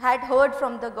had heard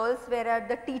from the girls where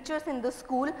the teachers in the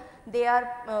school, they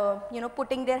are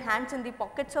putting their hands in the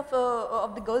pockets of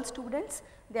the girl students.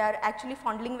 They are actually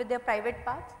fondling with their private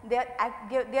parts. They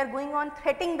are going on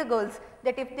threatening the girls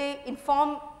that if they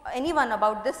inform anyone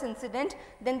about this incident,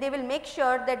 then they will make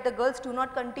sure that the girls do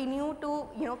not continue to,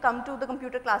 you know, come to the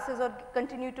computer classes or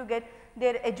continue to get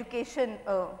their education,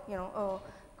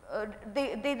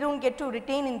 they don't get to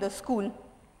retain in the school.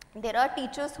 There are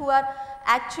teachers who are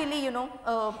actually, you know,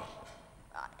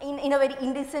 in a very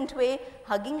indecent way,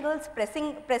 hugging girls,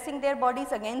 pressing their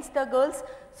bodies against the girls.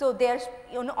 So they are,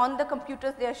 you know, on the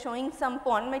computers they are showing some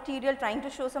porn material, trying to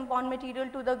show some porn material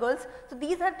to the girls. So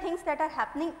these are things that are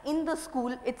happening in the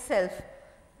school itself.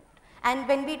 And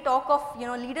when we talk of, you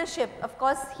know, leadership, of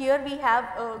course, here we have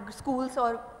schools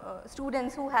or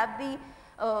students who have the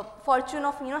fortune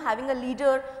of, you know, having a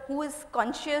leader who is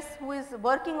conscious, who is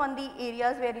working on the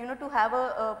areas where, you know, to have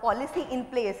a policy in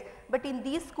place. But in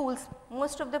these schools,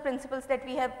 most of the principals that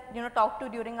we have, you know, talked to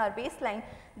during our baseline,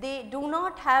 they do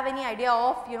not have any idea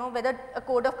of, you know, whether a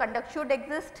code of conduct should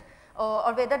exist,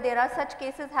 or whether there are such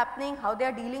cases happening, how they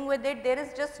are dealing with it. There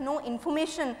is just no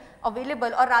information available,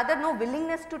 or rather no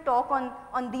willingness to talk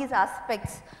on these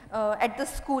aspects at the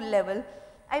school level.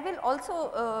 I will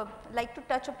also like to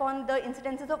touch upon the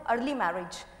incidences of early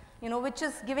marriage, which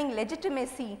is giving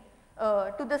legitimacy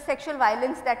to the sexual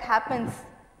violence that happens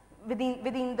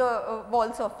within the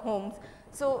walls of homes.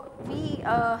 So we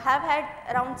have had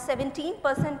around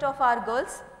 17% of our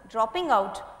girls dropping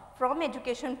out from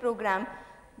education program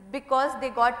because they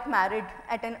got married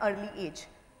at an early age.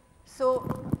 So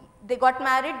they got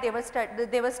married,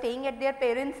 they were staying at their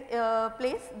parents'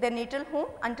 place, their natal home,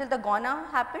 until the Gona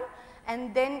happened,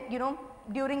 and then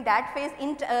during that phase,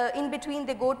 in between,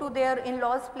 they go to their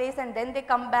in-laws' place, and then they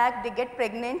come back, they get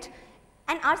pregnant,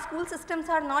 and our school systems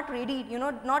are not ready,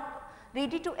 not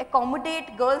ready to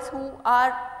accommodate girls who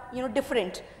are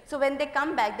different. So when they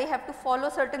come back, they have to follow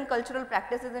certain cultural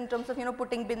practices in terms of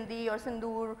putting bindi or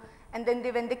sindoor, and then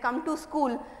when they come to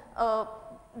school,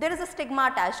 there is a stigma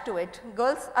attached to it.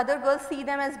 Other girls see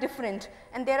them as different,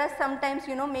 and there are sometimes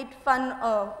made fun,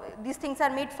 these things are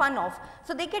made fun of.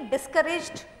 So they get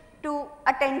discouraged to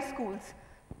attend schools.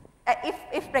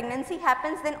 If pregnancy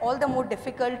happens, then all the more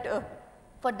difficult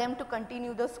for them to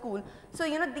continue the school. So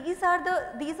these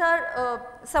are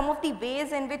some of the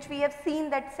ways in which we have seen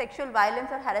that sexual violence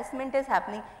or harassment is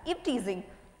happening. If teasing,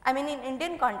 I mean, in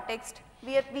Indian context,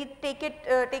 we take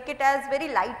it as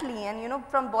very lightly, and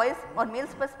from boys or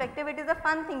males perspective, it is a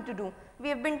fun thing to do. We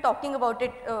have been talking about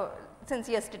it since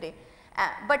yesterday.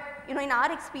 But in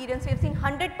our experience, we have seen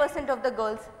 100% of the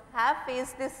girls have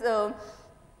faced this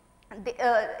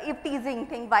if teasing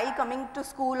thing while coming to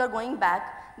school or going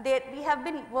back. We have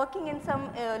been working in some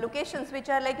locations which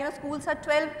are like, schools are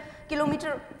 12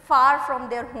 kilometers far from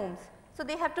their homes. So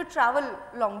they have to travel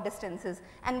long distances,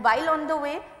 and while on the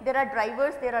way, there are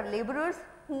drivers, there are laborers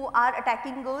who are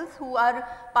attacking girls, who are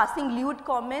passing lewd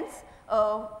comments.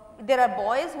 There are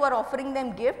boys who are offering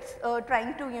them gifts,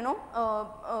 trying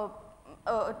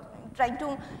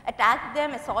to attack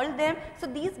them, assault them. So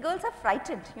these girls are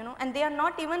frightened, and they are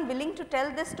not even willing to tell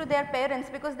this to their parents,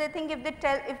 because they think if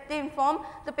they inform,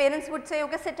 the parents would say,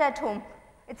 okay, sit at home.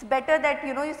 It's better that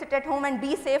you sit at home and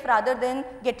be safe rather than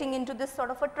getting into this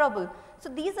sort of a trouble. So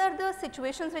these are the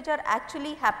situations which are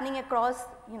actually happening across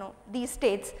these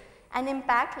states. And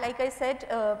impact, like I said,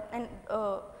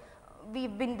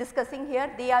 we've been discussing here,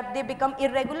 they become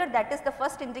irregular. That is the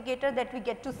first indicator that we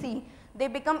get to see. They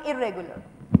become irregular.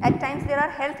 At times there are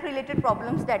health related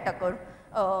problems that occur.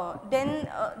 Then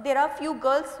there are few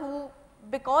girls who,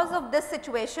 because of this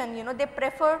situation, they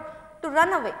prefer to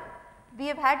run away. We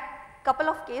have had couple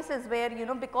of cases where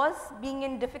because being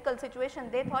in difficult situation,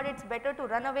 they thought it's better to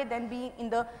run away than being in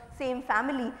the same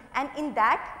family, and in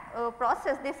that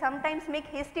process they sometimes make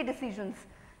hasty decisions,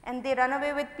 and they run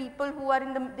away with people who are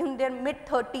in their mid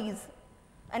 30s,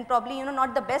 and probably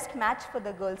not the best match for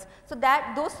the girls. So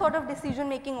those sort of decision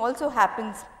making also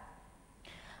happens.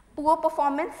 Poor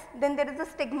performance, then there is a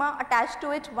stigma attached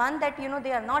to it. One, that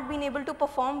they are not being able to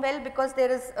perform well because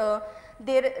there is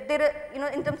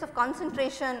in terms of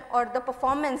concentration or the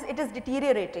performance, it is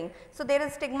deteriorating. So there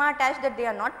is stigma attached that they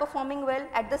are not performing well.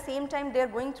 At the same time, they are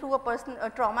going through a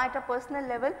trauma at a personal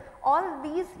level. All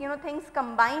these things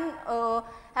combine,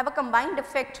 have a combined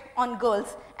effect on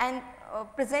girls and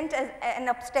present as an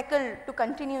obstacle to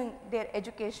continuing their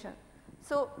education.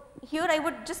 So here I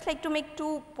would just like to make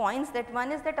 2 points. That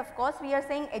one is that, of course, we are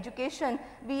saying education,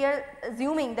 we are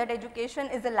assuming that education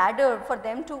is a ladder for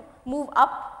them to move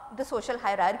up the social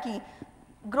hierarchy,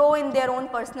 grow in their own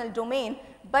personal domain.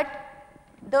 But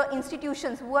the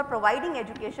institutions who are providing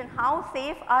education, how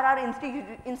safe are our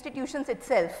institutions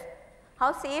itself?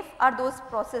 How safe are those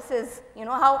processes?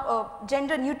 How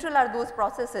gender neutral are those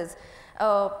processes?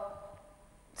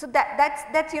 So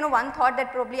that's one thought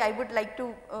that probably I would like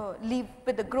to leave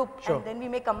with the group, sure. And then we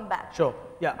may come back. Sure.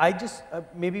 Yeah, I just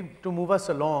maybe to move us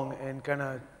along and kind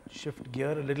of shift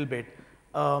gear a little bit.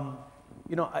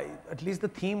 At least the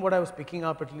theme what I was picking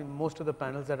up, at least most of the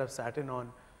panels that I've sat in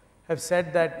on, have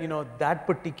said that that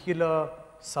particular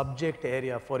subject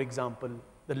area, for example,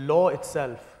 the law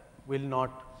itself will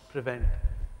not prevent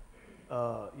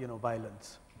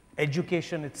violence.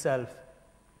 Education itself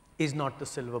is not the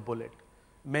silver bullet.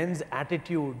 Men's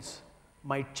attitudes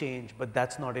might change, but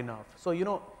that's not enough.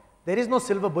 So, there is no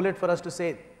silver bullet for us to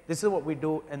say, this is what we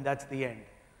do and that's the end.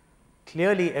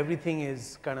 Clearly, everything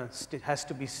is has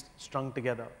to be strung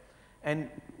together. And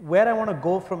where I want to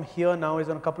go from here now is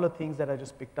on a couple of things that I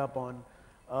just picked up on.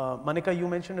 Manika, you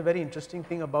mentioned a very interesting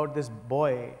thing about this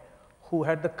boy who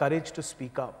had the courage to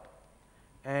speak up.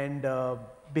 And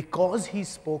because he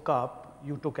spoke up,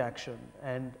 you took action,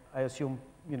 and I assume,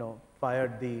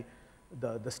 fired the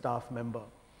the staff member.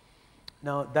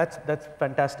 Now that's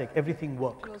fantastic, everything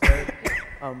worked. Right?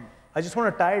 I just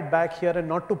want to tie it back here and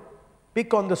not to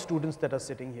pick on the students that are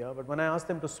sitting here, but when I asked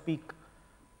them to speak,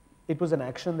 it was an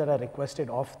action that I requested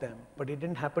of them, but it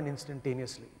didn't happen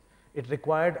instantaneously. It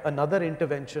required another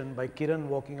intervention by Kiran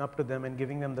walking up to them and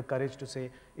giving them the courage to say,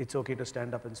 it's okay to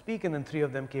stand up and speak, and then 3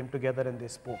 of them came together and they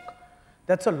spoke.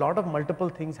 That's a lot of multiple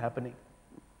things happening,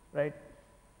 right?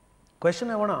 Question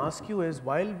I want to ask you is,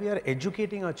 while we are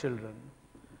educating our children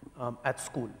at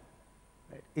school,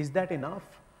 right, is that enough?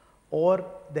 Or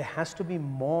there has to be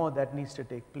more that needs to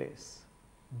take place?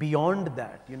 Beyond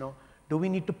that, you know, do we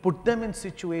need to put them in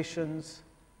situations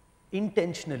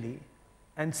intentionally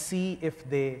and see if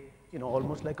they, you know,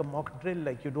 almost like a mock drill,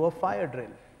 like you do a fire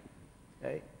drill,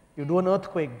 right? You do an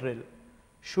earthquake drill.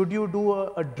 Should you do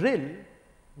a drill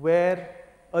where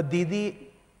a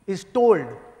didi is told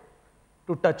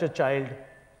to touch a child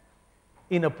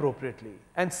inappropriately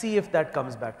and see if that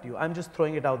comes back to you? I'm just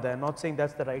throwing it out there. I'm not saying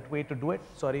that's the right way to do it.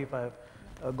 Sorry if I've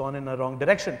gone in a wrong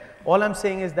direction. All I'm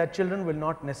saying is that children will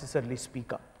not necessarily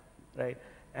speak up, right?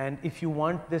 And if you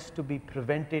want this to be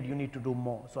prevented, you need to do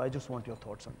more. So I just want your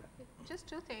thoughts on that. Just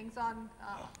 2 things on,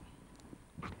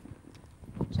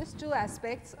 just 2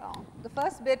 aspects. The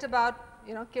first bit about,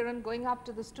 you know, Kiran going up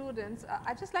to the students,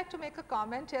 I'd just like to make a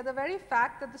comment here. The very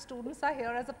fact that the students are here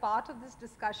as a part of this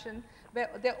discussion, where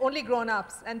they're only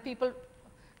grown-ups and people,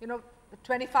 you know,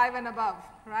 25 and above,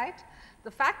 right?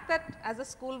 The fact that as a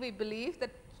school we believe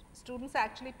that students are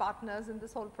actually partners in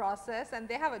this whole process, and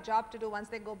they have a job to do once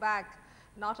they go back,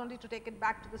 not only to take it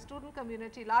back to the student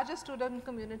community, larger student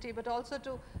community, but also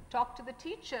to talk to the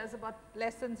teachers about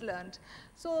lessons learned.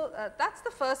 So that's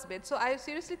the first bit. So I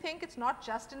seriously think it's not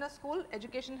just in a school.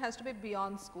 Education has to be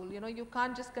beyond school. You know, you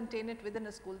can't just contain it within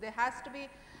a school. There has to be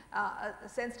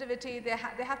sensitivity, there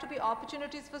have to be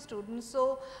opportunities for students.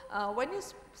 So when you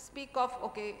speak of,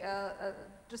 okay,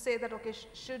 to say that, okay,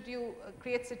 should you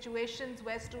create situations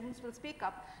where students will speak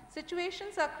up,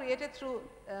 situations are created through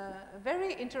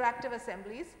very interactive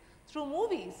assemblies, through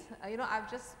movies. You know, I've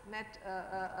just met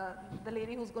the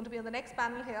lady who's going to be on the next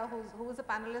panel here, who is a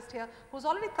panelist here, who's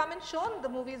already come and shown the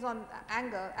movies on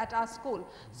anger at our school.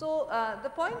 So the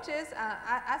point is,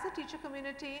 as a teacher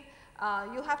community,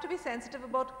 you have to be sensitive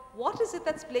about what is it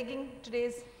that's plaguing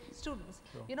today's students.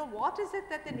 Sure. You know, what is it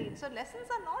that they need? So lessons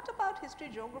are not about history,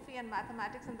 geography and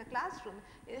mathematics in the classroom.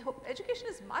 Education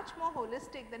is much more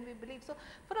holistic than we believe. So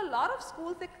for a lot of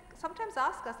schools, they sometimes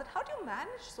ask us that, how do you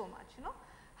manage so much, you know?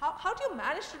 How do you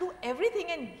manage to do everything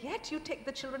and yet you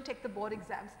the children take the board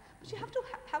exams? But you have to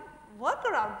have work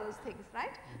around those things,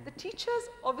 right? The teachers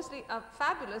obviously are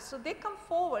fabulous, so they come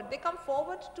forward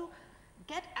to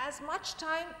get as much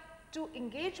time to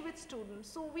engage with students.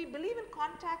 So we believe in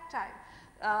contact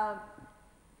time.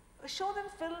 Show them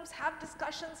films, have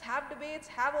discussions, have debates,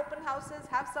 have open houses,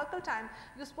 have circle time.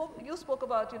 You spoke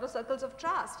about, you know, circles of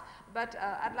trust, but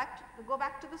I'd like to go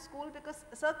back to the school because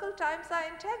circle times are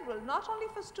integral, not only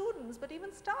for students, but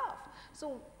even staff.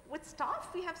 So with staff,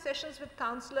 we have sessions with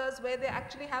counselors where they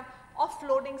actually have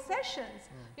offloading sessions.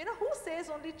 You know, who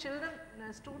says only children,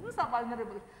 students are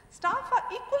vulnerable? Staff are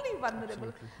equally vulnerable.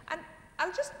 Absolutely. And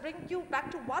I'll just bring you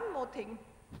back to one more thing.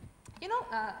 You know,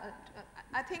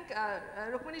 I think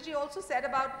Rukmini ji also said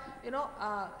about, you know,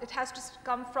 it has to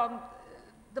come from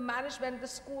the management, the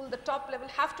school, the top level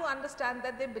have to understand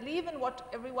that they believe in what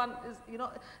everyone is, you know,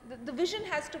 the vision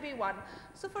has to be one.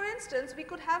 So for instance, we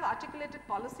could have articulated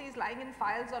policies lying in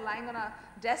files or lying on our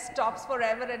desktops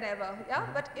forever and ever, yeah?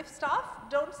 But if staff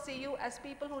don't see you as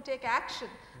people who take action,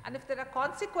 and if there are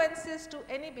consequences to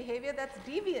any behavior that's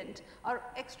deviant or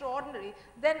extraordinary,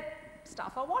 then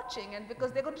staff are watching, and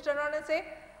because they're going to turn around and say,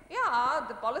 yeah,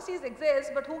 the policies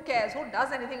exist, but who cares? Who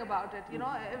does anything about it? You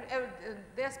know,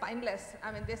 they're spineless.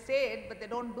 I mean, they say it, but they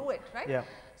don't do it, right? Yeah.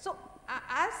 So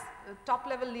as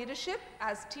top-level leadership,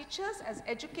 as teachers, as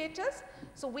educators,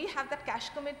 so we have that cash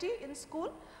committee in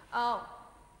school.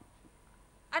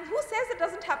 And who says it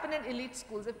doesn't happen in elite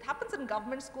schools? It happens in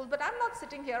government schools, but I'm not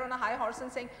sitting here on a high horse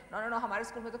and saying, no, hamare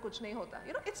school mein to kuch nahi hota.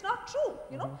 You know, it's not true,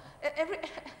 you know.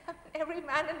 Every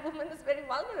man and woman is very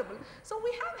vulnerable. So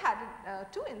we have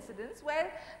had 2 incidents where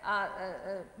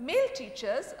male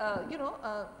teachers, you know,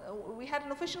 we had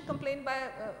an official complaint by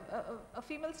a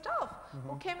female staff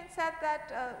who came and said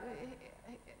that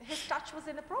his touch was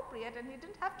inappropriate and he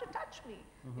didn't have to touch me,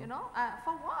 you know,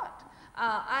 for what?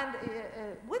 And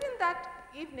within that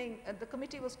evening, the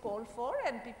committee was called for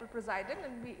and people presided,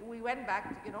 and we went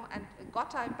back, you know, and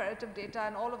got our imperative data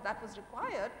and all of that was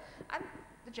required, and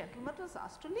the gentleman was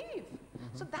asked to leave.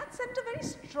 So that sent a very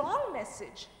strong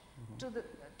message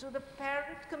to to the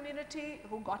parent community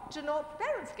who got to know,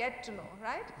 parents get to know,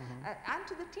 right? And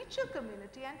to the teacher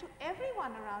community and to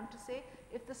everyone around to say,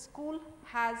 if the school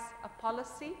has a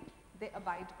policy, they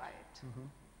abide by it.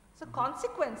 So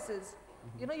consequences,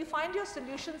 you know, you find your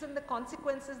solutions in the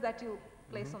consequences that you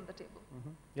place on the table.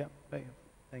 Yeah,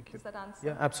 thank you. Does that answer?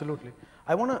 Yeah, absolutely.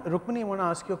 Rukmini, I want to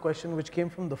ask you a question which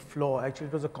came from the floor. Actually,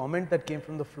 it was a comment that came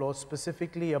from the floor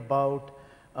specifically about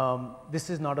this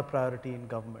is not a priority in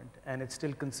government and it's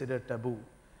still considered taboo.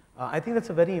 I think that's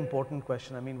a very important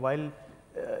question. I mean, while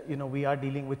you know, we are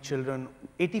dealing with children,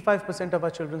 85% of our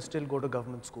children still go to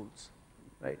government schools,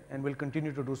 right? And will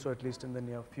continue to do so at least in the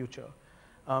near future.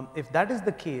 If that is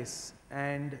the case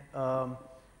and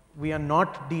we are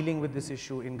not dealing with this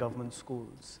issue in government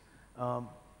schools,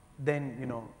 then, you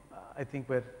know, I think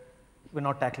we're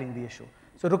not tackling the issue.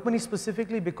 So Rukmini,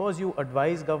 specifically because you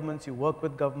advise governments, you work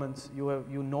with governments,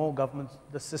 you know governments,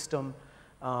 the system,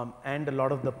 and a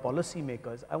lot of the policy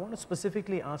makers, I want to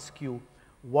specifically ask you,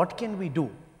 what can we do?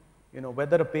 You know,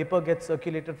 whether a paper gets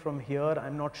circulated from here,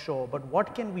 I'm not sure, but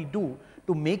what can we do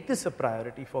to make this a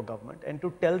priority for government and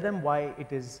to tell them why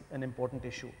it is an important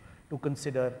issue to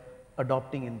consider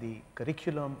adopting in the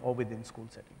curriculum or within school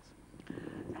settings?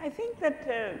 I think that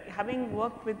having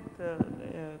worked with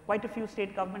quite a few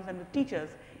state governments and with teachers,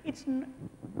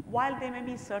 while there may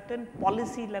be certain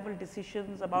policy level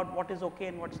decisions about what is okay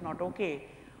and what's not okay,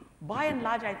 by and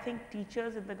large I think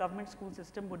teachers in the government school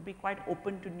system would be quite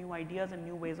open to new ideas and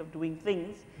new ways of doing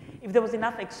things if there was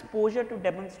enough exposure to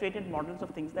demonstrated models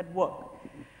of things that work.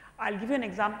 I'll give you an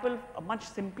example, a much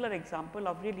simpler example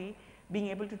of really being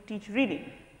able to teach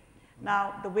reading.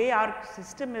 Now, the way our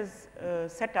system is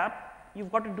set up,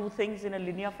 you've got to do things in a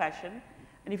linear fashion,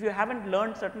 and if you haven't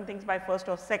learned certain things by first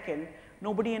or second,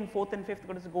 nobody in fourth and fifth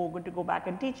is going to go back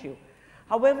and teach you.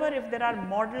 However, if there are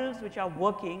models which are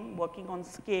working on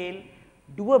scale,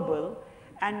 doable,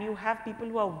 and you have people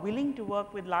who are willing to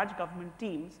work with large government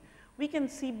teams, we can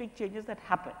see big changes that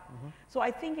happen. So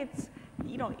I think it's,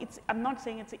 you know, I'm not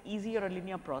saying it's an easy or a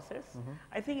linear process.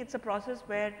 I think it's a process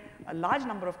where a large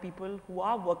number of people who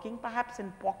are working perhaps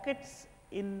in pockets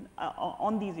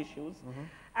on these issues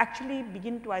actually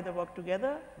begin to either work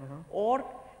together or,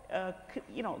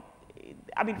 you know,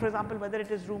 I mean, for example, whether it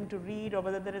is Room to Read or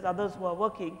whether there is others who are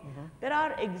working, there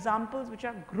are examples which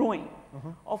are growing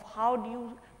of how do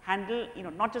you handle, you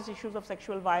know, not just issues of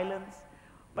sexual violence,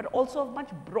 but also of much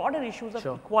broader issues of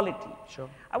equality.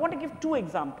 I want to give two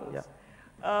examples.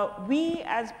 We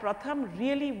as Pratham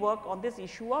really work on this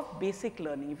issue of basic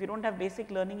learning. If you don't have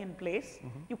basic learning in place,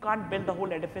 you can't build the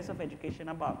whole edifice of education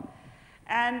above.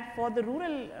 And for the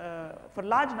rural, for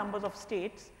large numbers of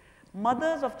states,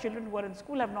 mothers of children who are in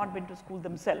school have not been to school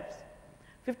themselves.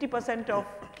 50% of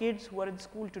kids who are in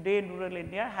school today in rural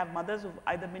India have mothers who've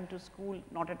either been to school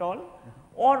not at all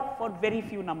or for very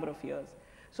few number of years.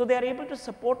 So they are able to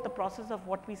support the process of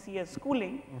what we see as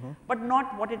schooling, but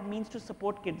not what it means to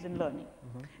support kids in learning.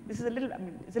 This is a little, I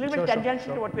mean, it's a little bit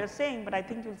tangential to what we are saying, but I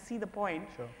think you'll see the point.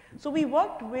 So we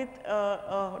worked with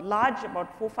a large,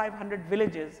 about 400-500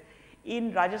 villages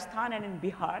in Rajasthan and in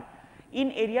Bihar,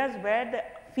 in areas where the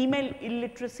female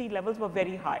illiteracy levels were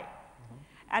very high.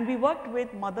 And we worked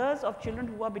with mothers of children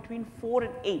who were between 4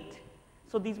 and 8.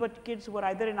 So these were kids who were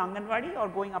either in Anganwadi or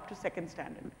going up to 2nd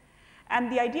standard. And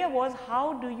the idea was,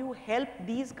 how do you help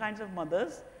these kinds of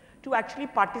mothers to actually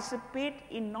participate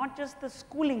in not just the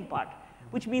schooling part,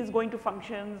 which means going to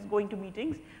functions, going to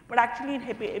meetings, but actually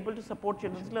be able to support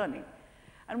children's learning.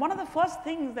 And one of the first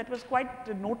things that was quite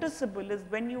noticeable is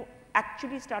when you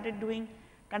actually started doing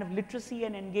kind of literacy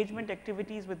and engagement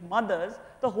activities with mothers,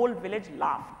 the whole village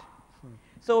laughed.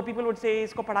 So people would say,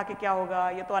 isko padha ke kya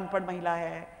hoga, ye to anpad mahila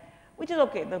hai, which is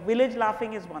okay, the village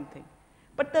laughing is one thing.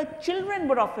 But the children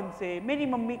would often say, "Meri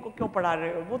mummy ko kyun padha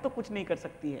rahe ho? Wo to kuch nahi kar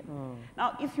sakti hai."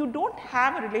 Now, if you don't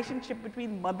have a relationship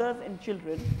between mothers and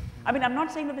children, I mean, I'm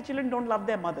not saying that the children don't love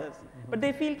their mothers, but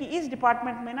they feel कि इस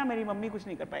department में ना मेरी mummy कुछ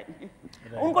नहीं कर पाएगी.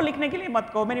 उनको लिखने के लिए मत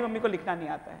कहो, मेरी मम्मी को लिखना नहीं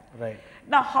आता है.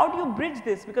 Now, how do you bridge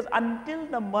this? Because until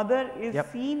the mother is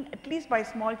seen, at least by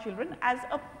small children, as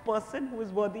a person who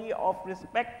is worthy of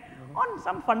respect on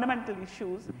some fundamental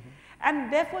issues.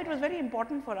 And therefore, it was very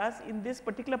important for us in this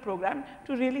particular program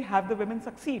to really have the women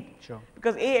succeed.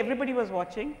 Because A, everybody was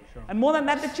watching, and more than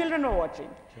that, the children were watching.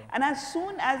 And as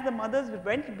soon as the mothers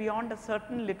went beyond a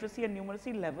certain literacy and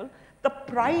numeracy level, the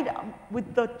pride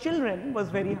with the children was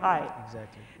very high.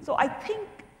 So I think,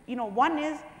 you know, one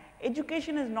is,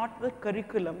 education is not the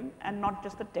curriculum and not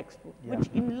just the textbook, which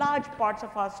in large parts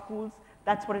of our schools,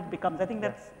 that's what it becomes. I think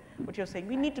that's what you're saying.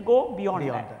 We need to go beyond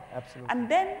that. Absolutely. And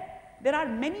then there are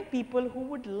many people who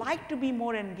would like to be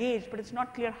more engaged, but it's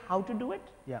not clear how to do it.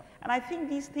 Yeah. And I think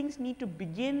these things need to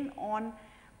begin on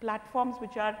platforms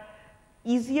which are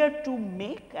easier to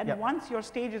make, and once your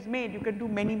stage is made, you can do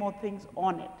many more things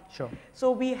on it. Sure.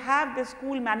 So we have the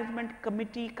school management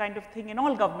committee kind of thing in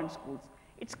all government schools.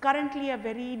 It's currently a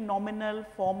very nominal,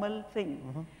 formal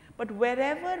thing. But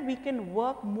wherever we can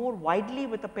work more widely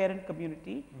with the parent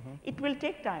community, it will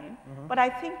take time. But I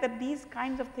think that these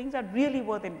kinds of things are really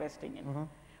worth investing in.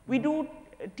 We do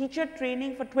teacher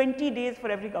training for 20 days for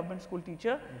every government school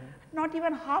teacher, not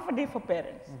even half a day for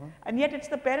parents. And yet it's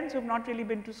the parents who have not really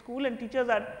been to school, and teachers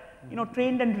are, you know,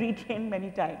 trained and retrained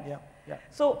many times.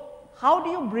 So how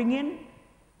do you bring in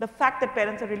the fact that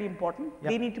parents are really important?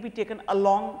 They need to be taken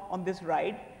along on this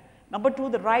ride. Number two,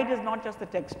 the ride is not just the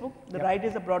textbook, the ride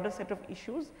is a broader set of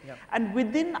issues. And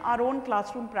within our own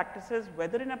classroom practices,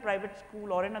 whether in a private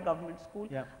school or in a government school,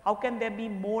 how can there be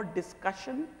more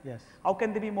discussion? How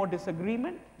can there be more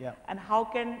disagreement? And how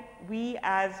can we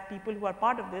as people who are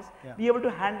part of this be able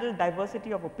to handle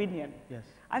diversity of opinion?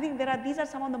 I think these are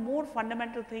some of the more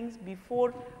fundamental things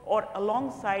before or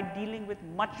alongside dealing with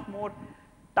much more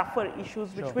tougher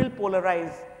issues which will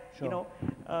polarize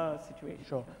situation.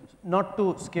 Sure. Not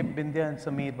to skip Bindiya and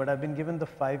Sameer, but I've been given the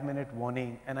 5-minute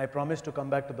warning, and I promised to come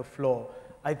back to the floor.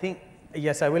 I think,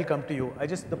 yes, I will come to you.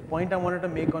 The point I wanted to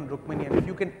make on Rukmini, and if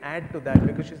you can add to that,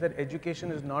 because she said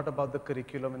education is not about the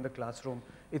curriculum in the classroom,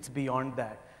 it's beyond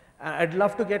that. I'd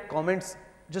love to get comments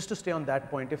just to stay on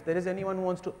that point. If there is anyone who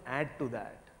wants to add to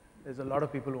that, there's a lot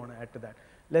of people who want to add to that.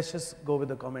 Let's just go with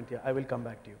the comment here. I will come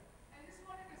back to you.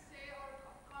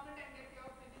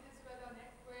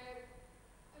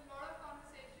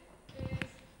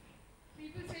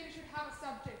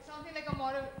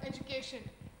 Moral education.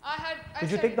 Could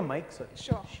you take the mic, sir?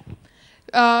 Sure.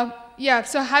 Yeah,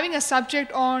 so having a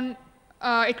subject on,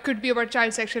 it could be about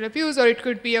child sexual abuse, or it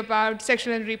could be about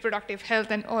sexual and reproductive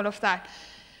health and all of that.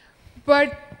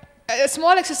 But a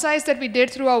small exercise that we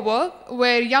did through our work,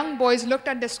 where young boys looked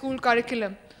at the school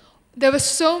curriculum, there were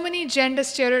so many gender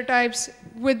stereotypes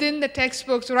within the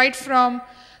textbooks right from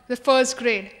the first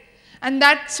grade. And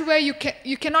that's where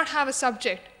you cannot have a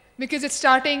subject, because it's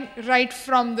starting right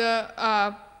from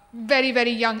the very,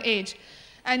 very young age.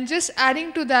 And just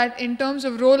adding to that in terms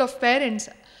of role of parents,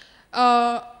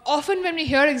 often when we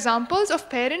hear examples of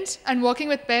parents and working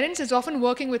with parents, it's often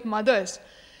working with mothers.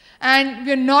 And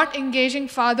we're not engaging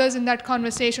fathers in that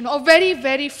conversation, or very,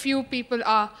 very few people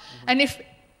are. And if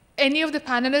any of the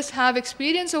panelists have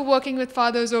experience of working with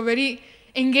fathers or very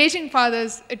engaging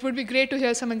fathers, it would be great to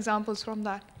hear some examples from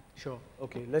that. Sure.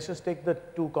 Okay. Let's just take the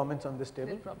 2 comments on this table.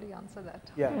 They'll probably answer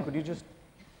that. Yeah. Could you just,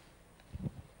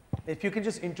 if you can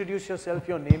just introduce yourself,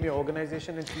 your name, your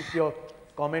organization, and keep your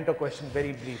comment or question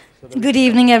very brief. Good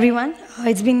evening, everyone.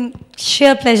 It's been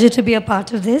sheer pleasure to be a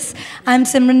part of this. I'm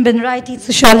Simran Binra. I teach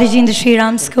sociology in the Shri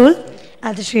School,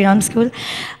 at the Shri School.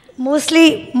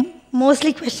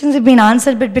 Mostly questions have been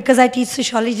answered, but because I teach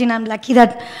sociology and I'm lucky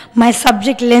that my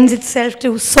subject lends itself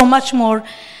to so much more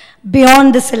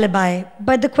beyond the syllabi.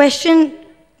 But the question,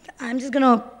 I'm just going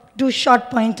to do short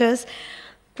pointers.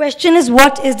 Question is,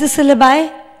 what is the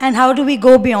syllabi and how do we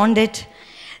go beyond it?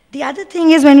 The other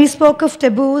thing is, when we spoke of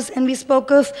taboos and we spoke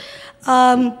of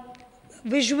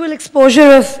visual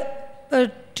exposure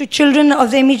of to children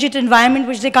of the immediate environment,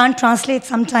 which they can't translate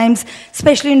sometimes,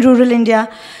 especially in rural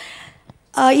India.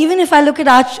 Even if I look at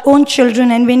our own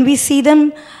children, and when we see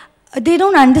them, they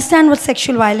don't understand what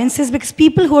sexual violence is, because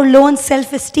people who are low in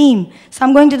self-esteem, so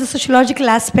I'm going to the sociological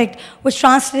aspect, which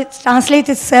translates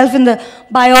itself in the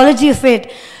biology of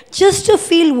it, just to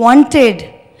feel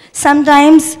wanted.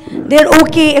 Sometimes they're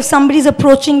okay if somebody's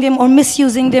approaching them or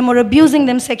misusing them or abusing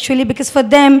them sexually, because for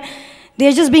them,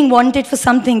 they're just being wanted for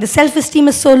something. The self-esteem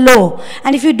is so low.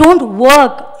 And if you don't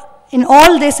work in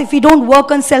all this, if you don't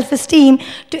work on self-esteem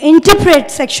to interpret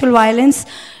sexual violence,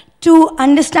 to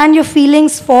understand your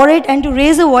feelings for it and to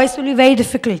raise a voice will be very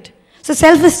difficult. So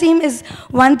self-esteem is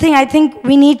one thing I think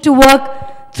we need to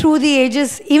work through the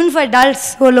ages, even for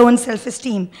adults who are low in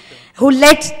self-esteem, who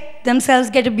let themselves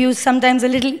get abused sometimes a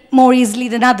little more easily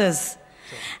than others.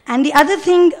 And the other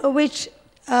thing which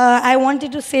I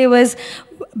wanted to say was,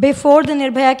 before the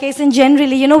Nirbhaya case, and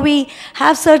generally, you know, we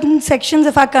have certain sections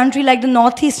of our country like the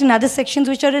Northeast and other sections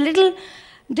which are a little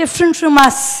different from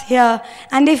us here.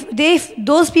 And if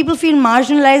those people feel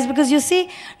marginalized, because you see,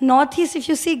 Northeast, if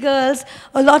you see girls,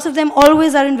 a lot of them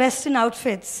always are in Western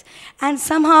outfits. And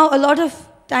somehow, a lot of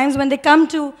times when they come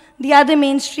to the other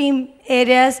mainstream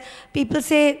areas, people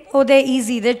say, oh, they're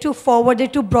easy, they're too forward, they're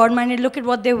too broad-minded, look at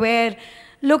what they wear,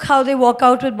 look how they walk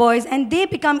out with boys, and they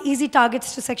become easy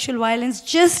targets to sexual violence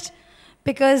just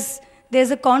because there's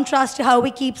a contrast to how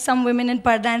we keep some women in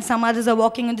parda and some others are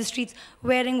walking on the streets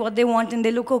wearing what they want and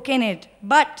they look okay in it.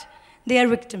 But they are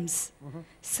victims.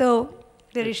 So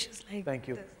there are issues like Thank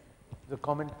you. The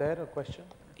comment there, a question?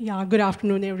 Yeah, good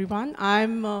afternoon, everyone.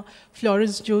 I'm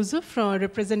Florence Joseph,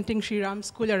 representing Shri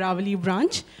School, Aravali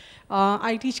branch.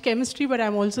 I teach chemistry, but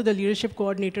I'm also the leadership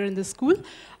coordinator in the school.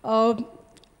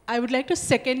 I would like to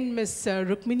second Ms.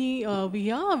 Rukmini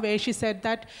where she said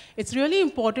that it's really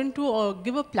important to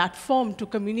give a platform to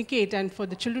communicate and for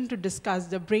the children to discuss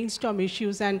the brainstorm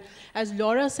issues. And as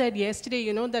Laura said yesterday,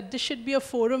 you know, that this should be a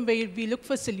forum where we look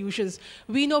for solutions.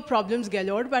 We know problems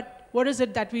galore, but what is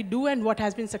it that we do and what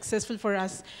has been successful for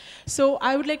us? So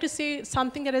I would like to say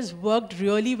something that has worked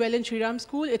really well in Shri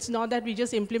School. It's not that we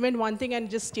just implement one thing and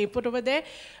just stay put over there.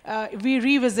 We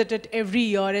revisit it every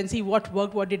year and see what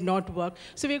worked, what did not work.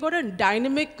 So we got a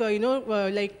dynamic,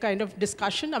 like kind of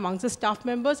discussion amongst the staff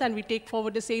members, and we take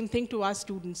forward the same thing to our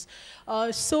students.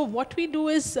 So what we do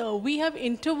is we have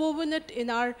interwoven it in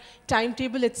our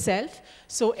timetable itself.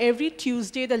 So every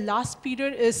Tuesday, the last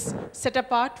period is set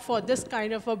apart for this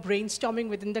kind of a brainstorming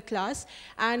within the class,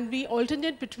 and we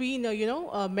alternate between,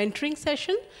 a mentoring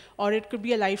session, or it could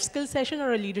be a life skill session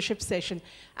or a leadership session.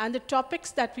 And the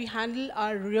topics that we handle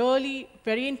are really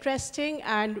very interesting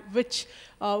and which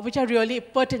are really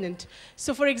pertinent.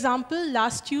 So for example,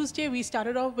 last Tuesday, we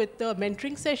started off with the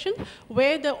mentoring session,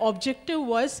 where the objective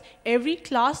was every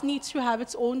class needs to have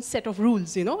its own set of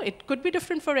rules, you know. It could be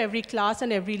different for every class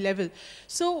and every level.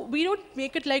 So we don't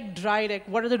make it like dry, like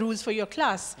what are the rules for your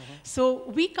class? So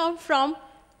we come from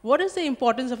what is the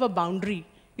importance of a boundary?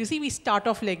 You see, we start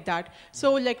off like that.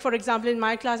 So like, for example, in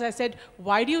my class, I said,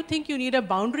 why do you think you need a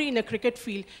boundary in a cricket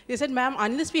field? They said, ma'am,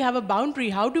 unless we have a boundary,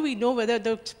 how do we know whether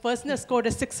the person has scored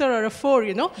a sixer or a four,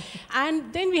 you know?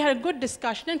 And then we had a good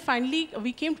discussion, and finally,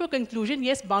 we came to a conclusion,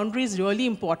 yes, boundary is really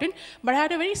important. But I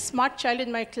had a very smart child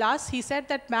in my class. He said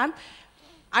that, ma'am,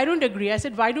 I don't agree. I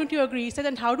said, why don't you agree? He said,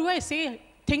 and how do I say,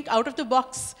 think out of the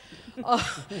box?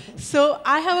 So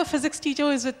I have a physics teacher who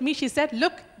is with me. She said,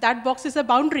 look, that box is a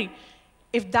boundary.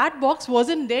 If that box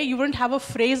wasn't there, you wouldn't have a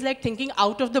phrase like thinking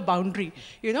out of the boundary,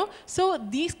 you know? So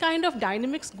these kind of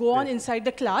dynamics go on inside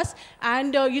the class.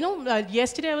 And,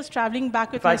 yesterday I was traveling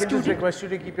back with my student. If I can just request you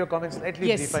to keep your comments slightly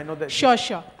brief, I know that.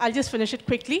 Sure. I'll just finish it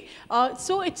quickly.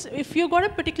 So if you've got a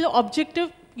particular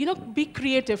objective, be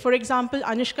creative. For example,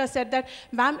 Anushka said that,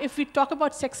 ma'am, if we talk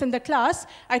about sex in the class,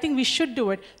 I think we should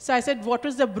do it. So I said, what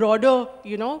was the broader,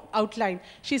 outline?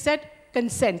 She said,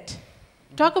 consent.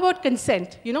 Talk about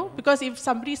consent, because if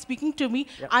somebody is speaking to me,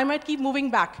 I might keep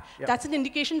moving back. That's an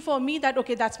indication for me that,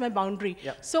 okay, that's my boundary.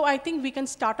 So I think we can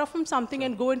start off from something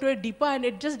and go into it deeper, and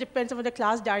it just depends on the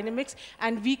class dynamics,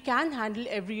 and we can handle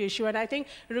every issue. And I think,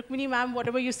 Rukmini ma'am,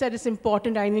 whatever you said is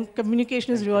important. I mean,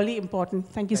 communication is really important.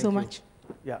 Thank you so much.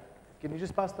 Yeah. Can you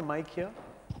just pass the mic here?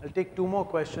 I'll take 2 more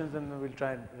questions, and then we'll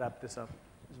try and wrap this up.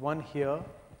 There's one here.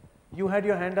 You had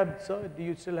your hand up, sir. Do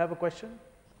you still have a question?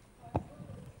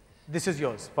 This is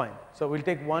yours, fine. So we'll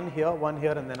take one here,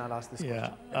 and then I'll ask this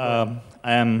question.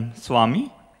 I am Swami,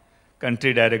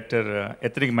 Country Director,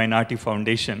 Ethnic Minority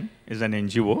Foundation is an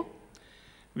NGO.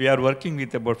 We are working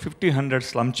with about 1,500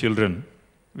 slum children.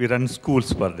 We run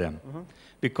schools for them.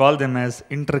 We call them as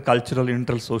intercultural,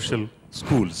 intersocial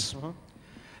schools.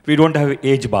 We don't have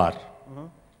age bar.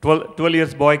 12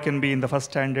 years boy can be in the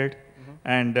first standard,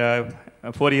 and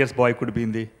 4 years boy could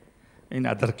be in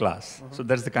other class. So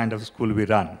that's the kind of school we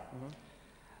run.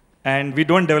 And we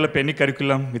don't develop any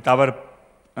curriculum with our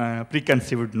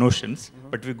preconceived notions,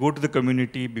 but we go to the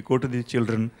community, we go to the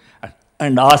children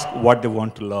and ask what they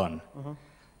want to learn,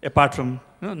 apart from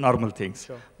normal things.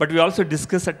 Sure. But we also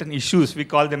discuss certain issues. We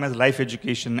call them as life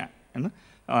education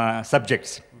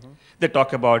subjects. They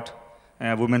talk about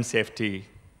women's safety,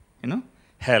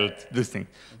 health, this thing.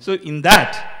 So in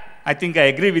that, I think I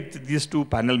agree with these 2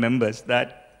 panel members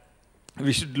that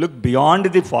we should look beyond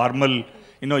the formal,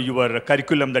 your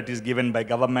curriculum that is given by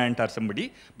government or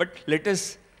somebody, but let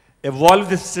us evolve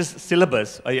the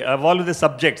syllabus, evolve the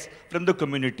subjects from the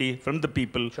community, from the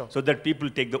people, so that people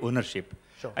take the ownership.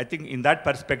 I think in that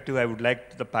perspective, I would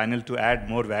like the panel to add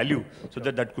more value, so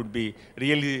that could be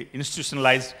really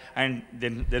institutionalized, and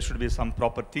then there should be some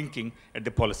proper thinking at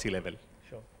the policy level.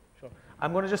 Sure.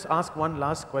 I'm going to just ask one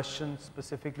last question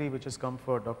specifically, which has come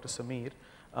for Dr. Sameer.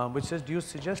 Which says, do you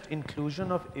suggest inclusion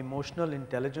of emotional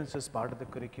intelligence as part of the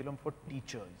curriculum for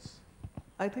teachers?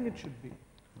 I think it should be.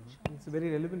 It's a very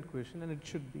relevant question, and it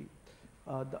should be.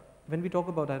 When we talk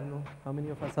about, I don't know how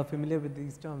many of us are familiar with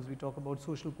these terms, we talk about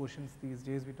social quotients these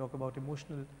days, we talk about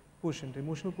emotional quotient.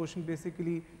 Emotional quotient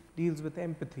basically deals with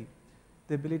empathy.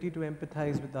 the ability to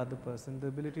empathize with the other person, the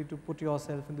ability to put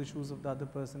yourself in the shoes of the other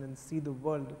person and see the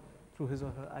world through his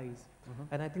or her eyes.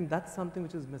 And I think that's something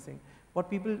which is missing. What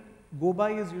people go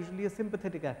by is usually a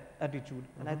sympathetic attitude,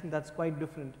 and I think that's quite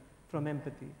different from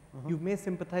empathy. You may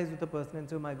sympathize with a person and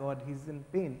say, oh my God, he's in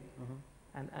pain,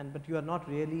 but you are not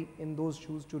really in those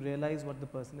shoes to realize what the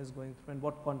person is going through and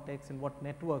what context and what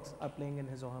networks are playing in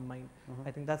his or her mind.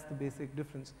 I think that's the basic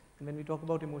difference. And when we talk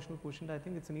about emotional quotient, I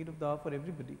think it's a need of the hour for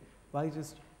everybody. Why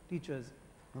just teachers?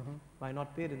 Why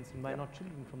not parents, and why not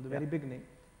children from the very beginning?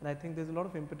 And I think there's a lot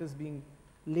of impetus being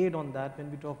laid on that when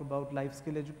we talk about life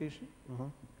skill education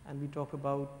and we talk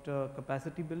about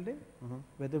capacity building,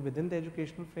 whether within the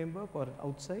educational framework or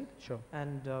outside.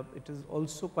 And it is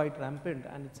also quite rampant,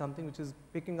 and it's something which is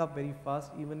picking up very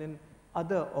fast even in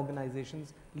other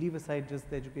organizations, leave aside just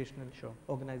the educational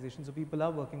organizations. So people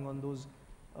are working on those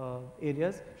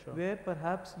areas where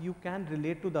perhaps you can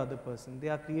relate to the other person. They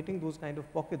are creating those kind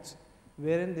of pockets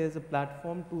wherein there's a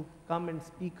platform to come and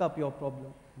speak up your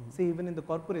problem. Say even in the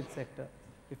corporate sector,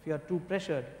 if you are too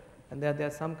pressured and there are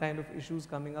some kind of issues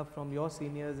coming up from your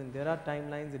seniors and there are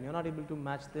timelines and you're not able to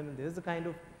match them, and there's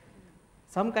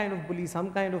some kind of bully,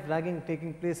 some kind of ragging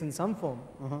taking place in some form,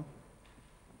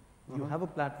 you have a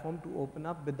platform to open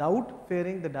up without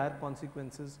fearing the dire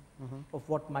consequences of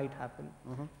what might happen.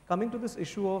 Coming to this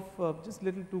issue of just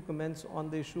little two comments on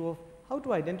the issue of how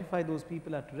to identify those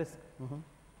people at risk.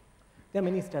 There are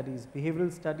many studies,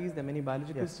 behavioral studies, there are many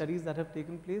biological studies that have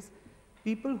taken place.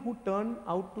 People who turn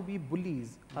out to be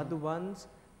bullies are the ones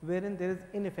wherein there is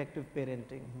ineffective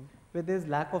parenting, where there is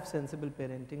lack of sensible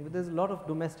parenting, where there is a lot of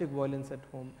domestic violence at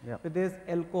home, where there is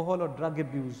alcohol or drug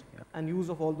abuse and use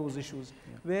of all those issues,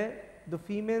 where the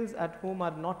females at home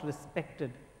are not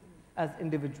respected as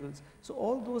individuals. So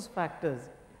all those factors,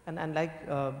 and like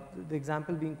the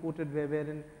example being quoted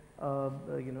wherein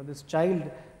this child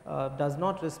does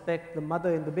not respect the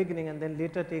mother in the beginning and then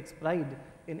later takes pride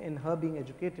in her being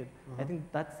educated. I think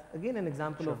that's again an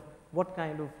example of what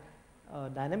kind of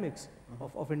dynamics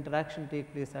of interaction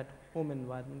take place at home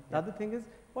environment. The other thing is,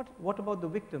 what about the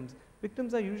victims?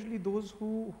 Victims are usually those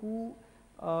who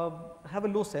have a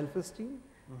low self-esteem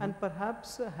and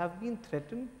perhaps have been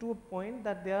threatened to a point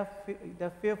that they are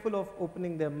fearful of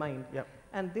opening their mind.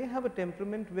 And they have a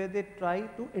temperament where they try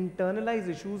to internalize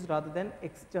issues rather than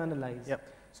externalize.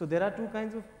 So there are two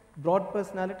kinds of broad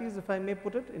personalities, if I may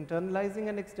put it, internalizing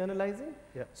and externalizing.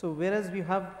 So whereas we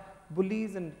have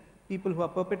bullies and people who are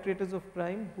perpetrators of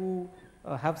crime, who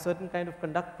have certain kind of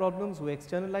conduct problems, who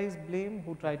externalize blame,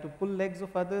 who try to pull legs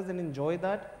of others and enjoy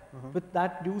that with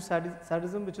that due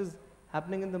sadism which is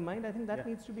happening in the mind, I think that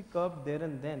needs to be curbed there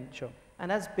and then.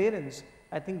 And as parents,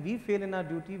 I think we fail in our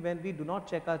duty when we do not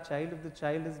check our child if the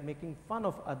child is making fun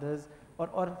of others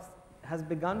or has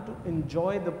begun to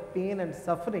enjoy the pain and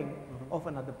suffering of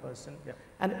another person.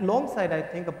 And alongside, I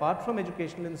think, apart from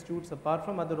educational institutes, apart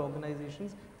from other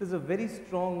organizations, there's a very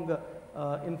strong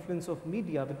influence of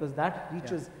media, because that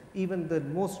reaches even the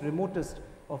most remotest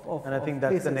of And I think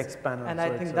places. that's the next panel. And so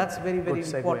I think that's very, very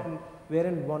important,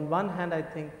 wherein on one hand, I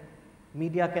think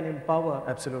media can empower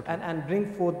and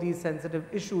bring forth these sensitive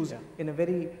issues in a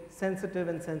very sensitive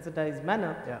and sensitized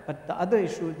manner. But the other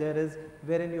issue there is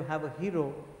wherein you have a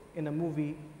hero in a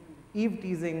movie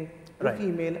eve-teasing a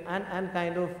female and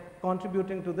kind of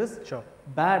contributing to this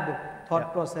bad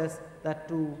thought process that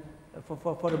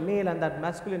for a male and that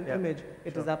masculine image,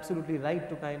 it is absolutely right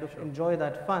to kind of enjoy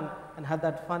that fun and have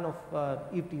that fun of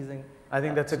eve-teasing. I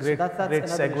think that's a great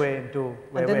segue issue. Into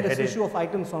where and then we're this headed. Issue of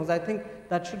item songs, I think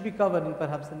that should be covered in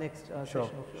perhaps the next session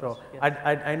of yours.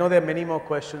 I know there are many more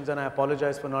questions, and I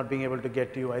apologize for not being able to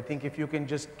get to you. I think if you can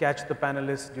just catch the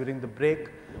panelists during the break.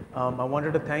 I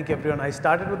wanted to thank everyone. I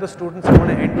started with the students. I want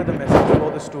to end with a message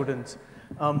for the students,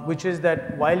 which is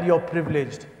that while you're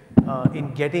privileged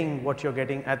in getting what you're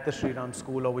getting at the Shri Ram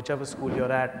school or whichever school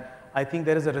you're at, I think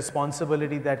there is a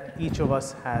responsibility that each of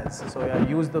us has. So I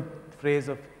use the phrase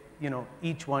of,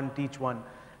 each one teach one.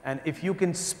 And if you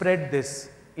can spread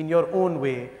this in your own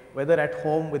way, whether at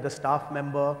home with a staff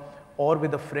member or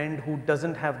with a friend who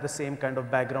doesn't have the same kind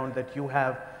of background that you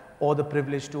have, or the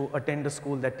privilege to attend a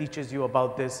school that teaches you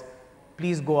about this,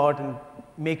 please go out and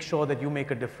make sure that you make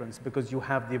a difference, because you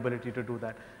have the ability to do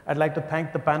that. I'd like to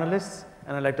thank the panelists,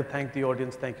 and I'd like to thank the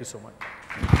audience. Thank you so much.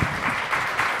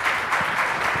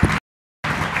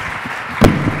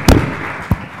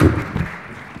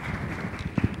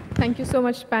 Thank you. you so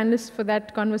much, panelists, for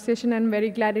that conversation. I'm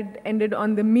very glad it ended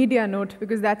on the media note,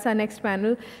 because that's our next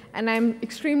panel. And I'm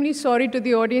extremely sorry to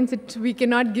the audience that we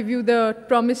cannot give you the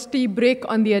promised tea break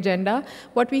on the agenda.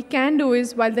 What we can do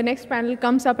is, while the next panel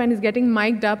comes up and is getting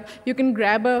mic'd up, you can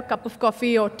grab a cup of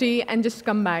coffee or tea and just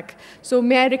come back. So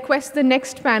may I request the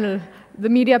next panel, the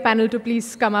media panel, to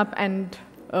please come up and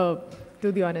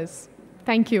do the honors.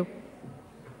 Thank you.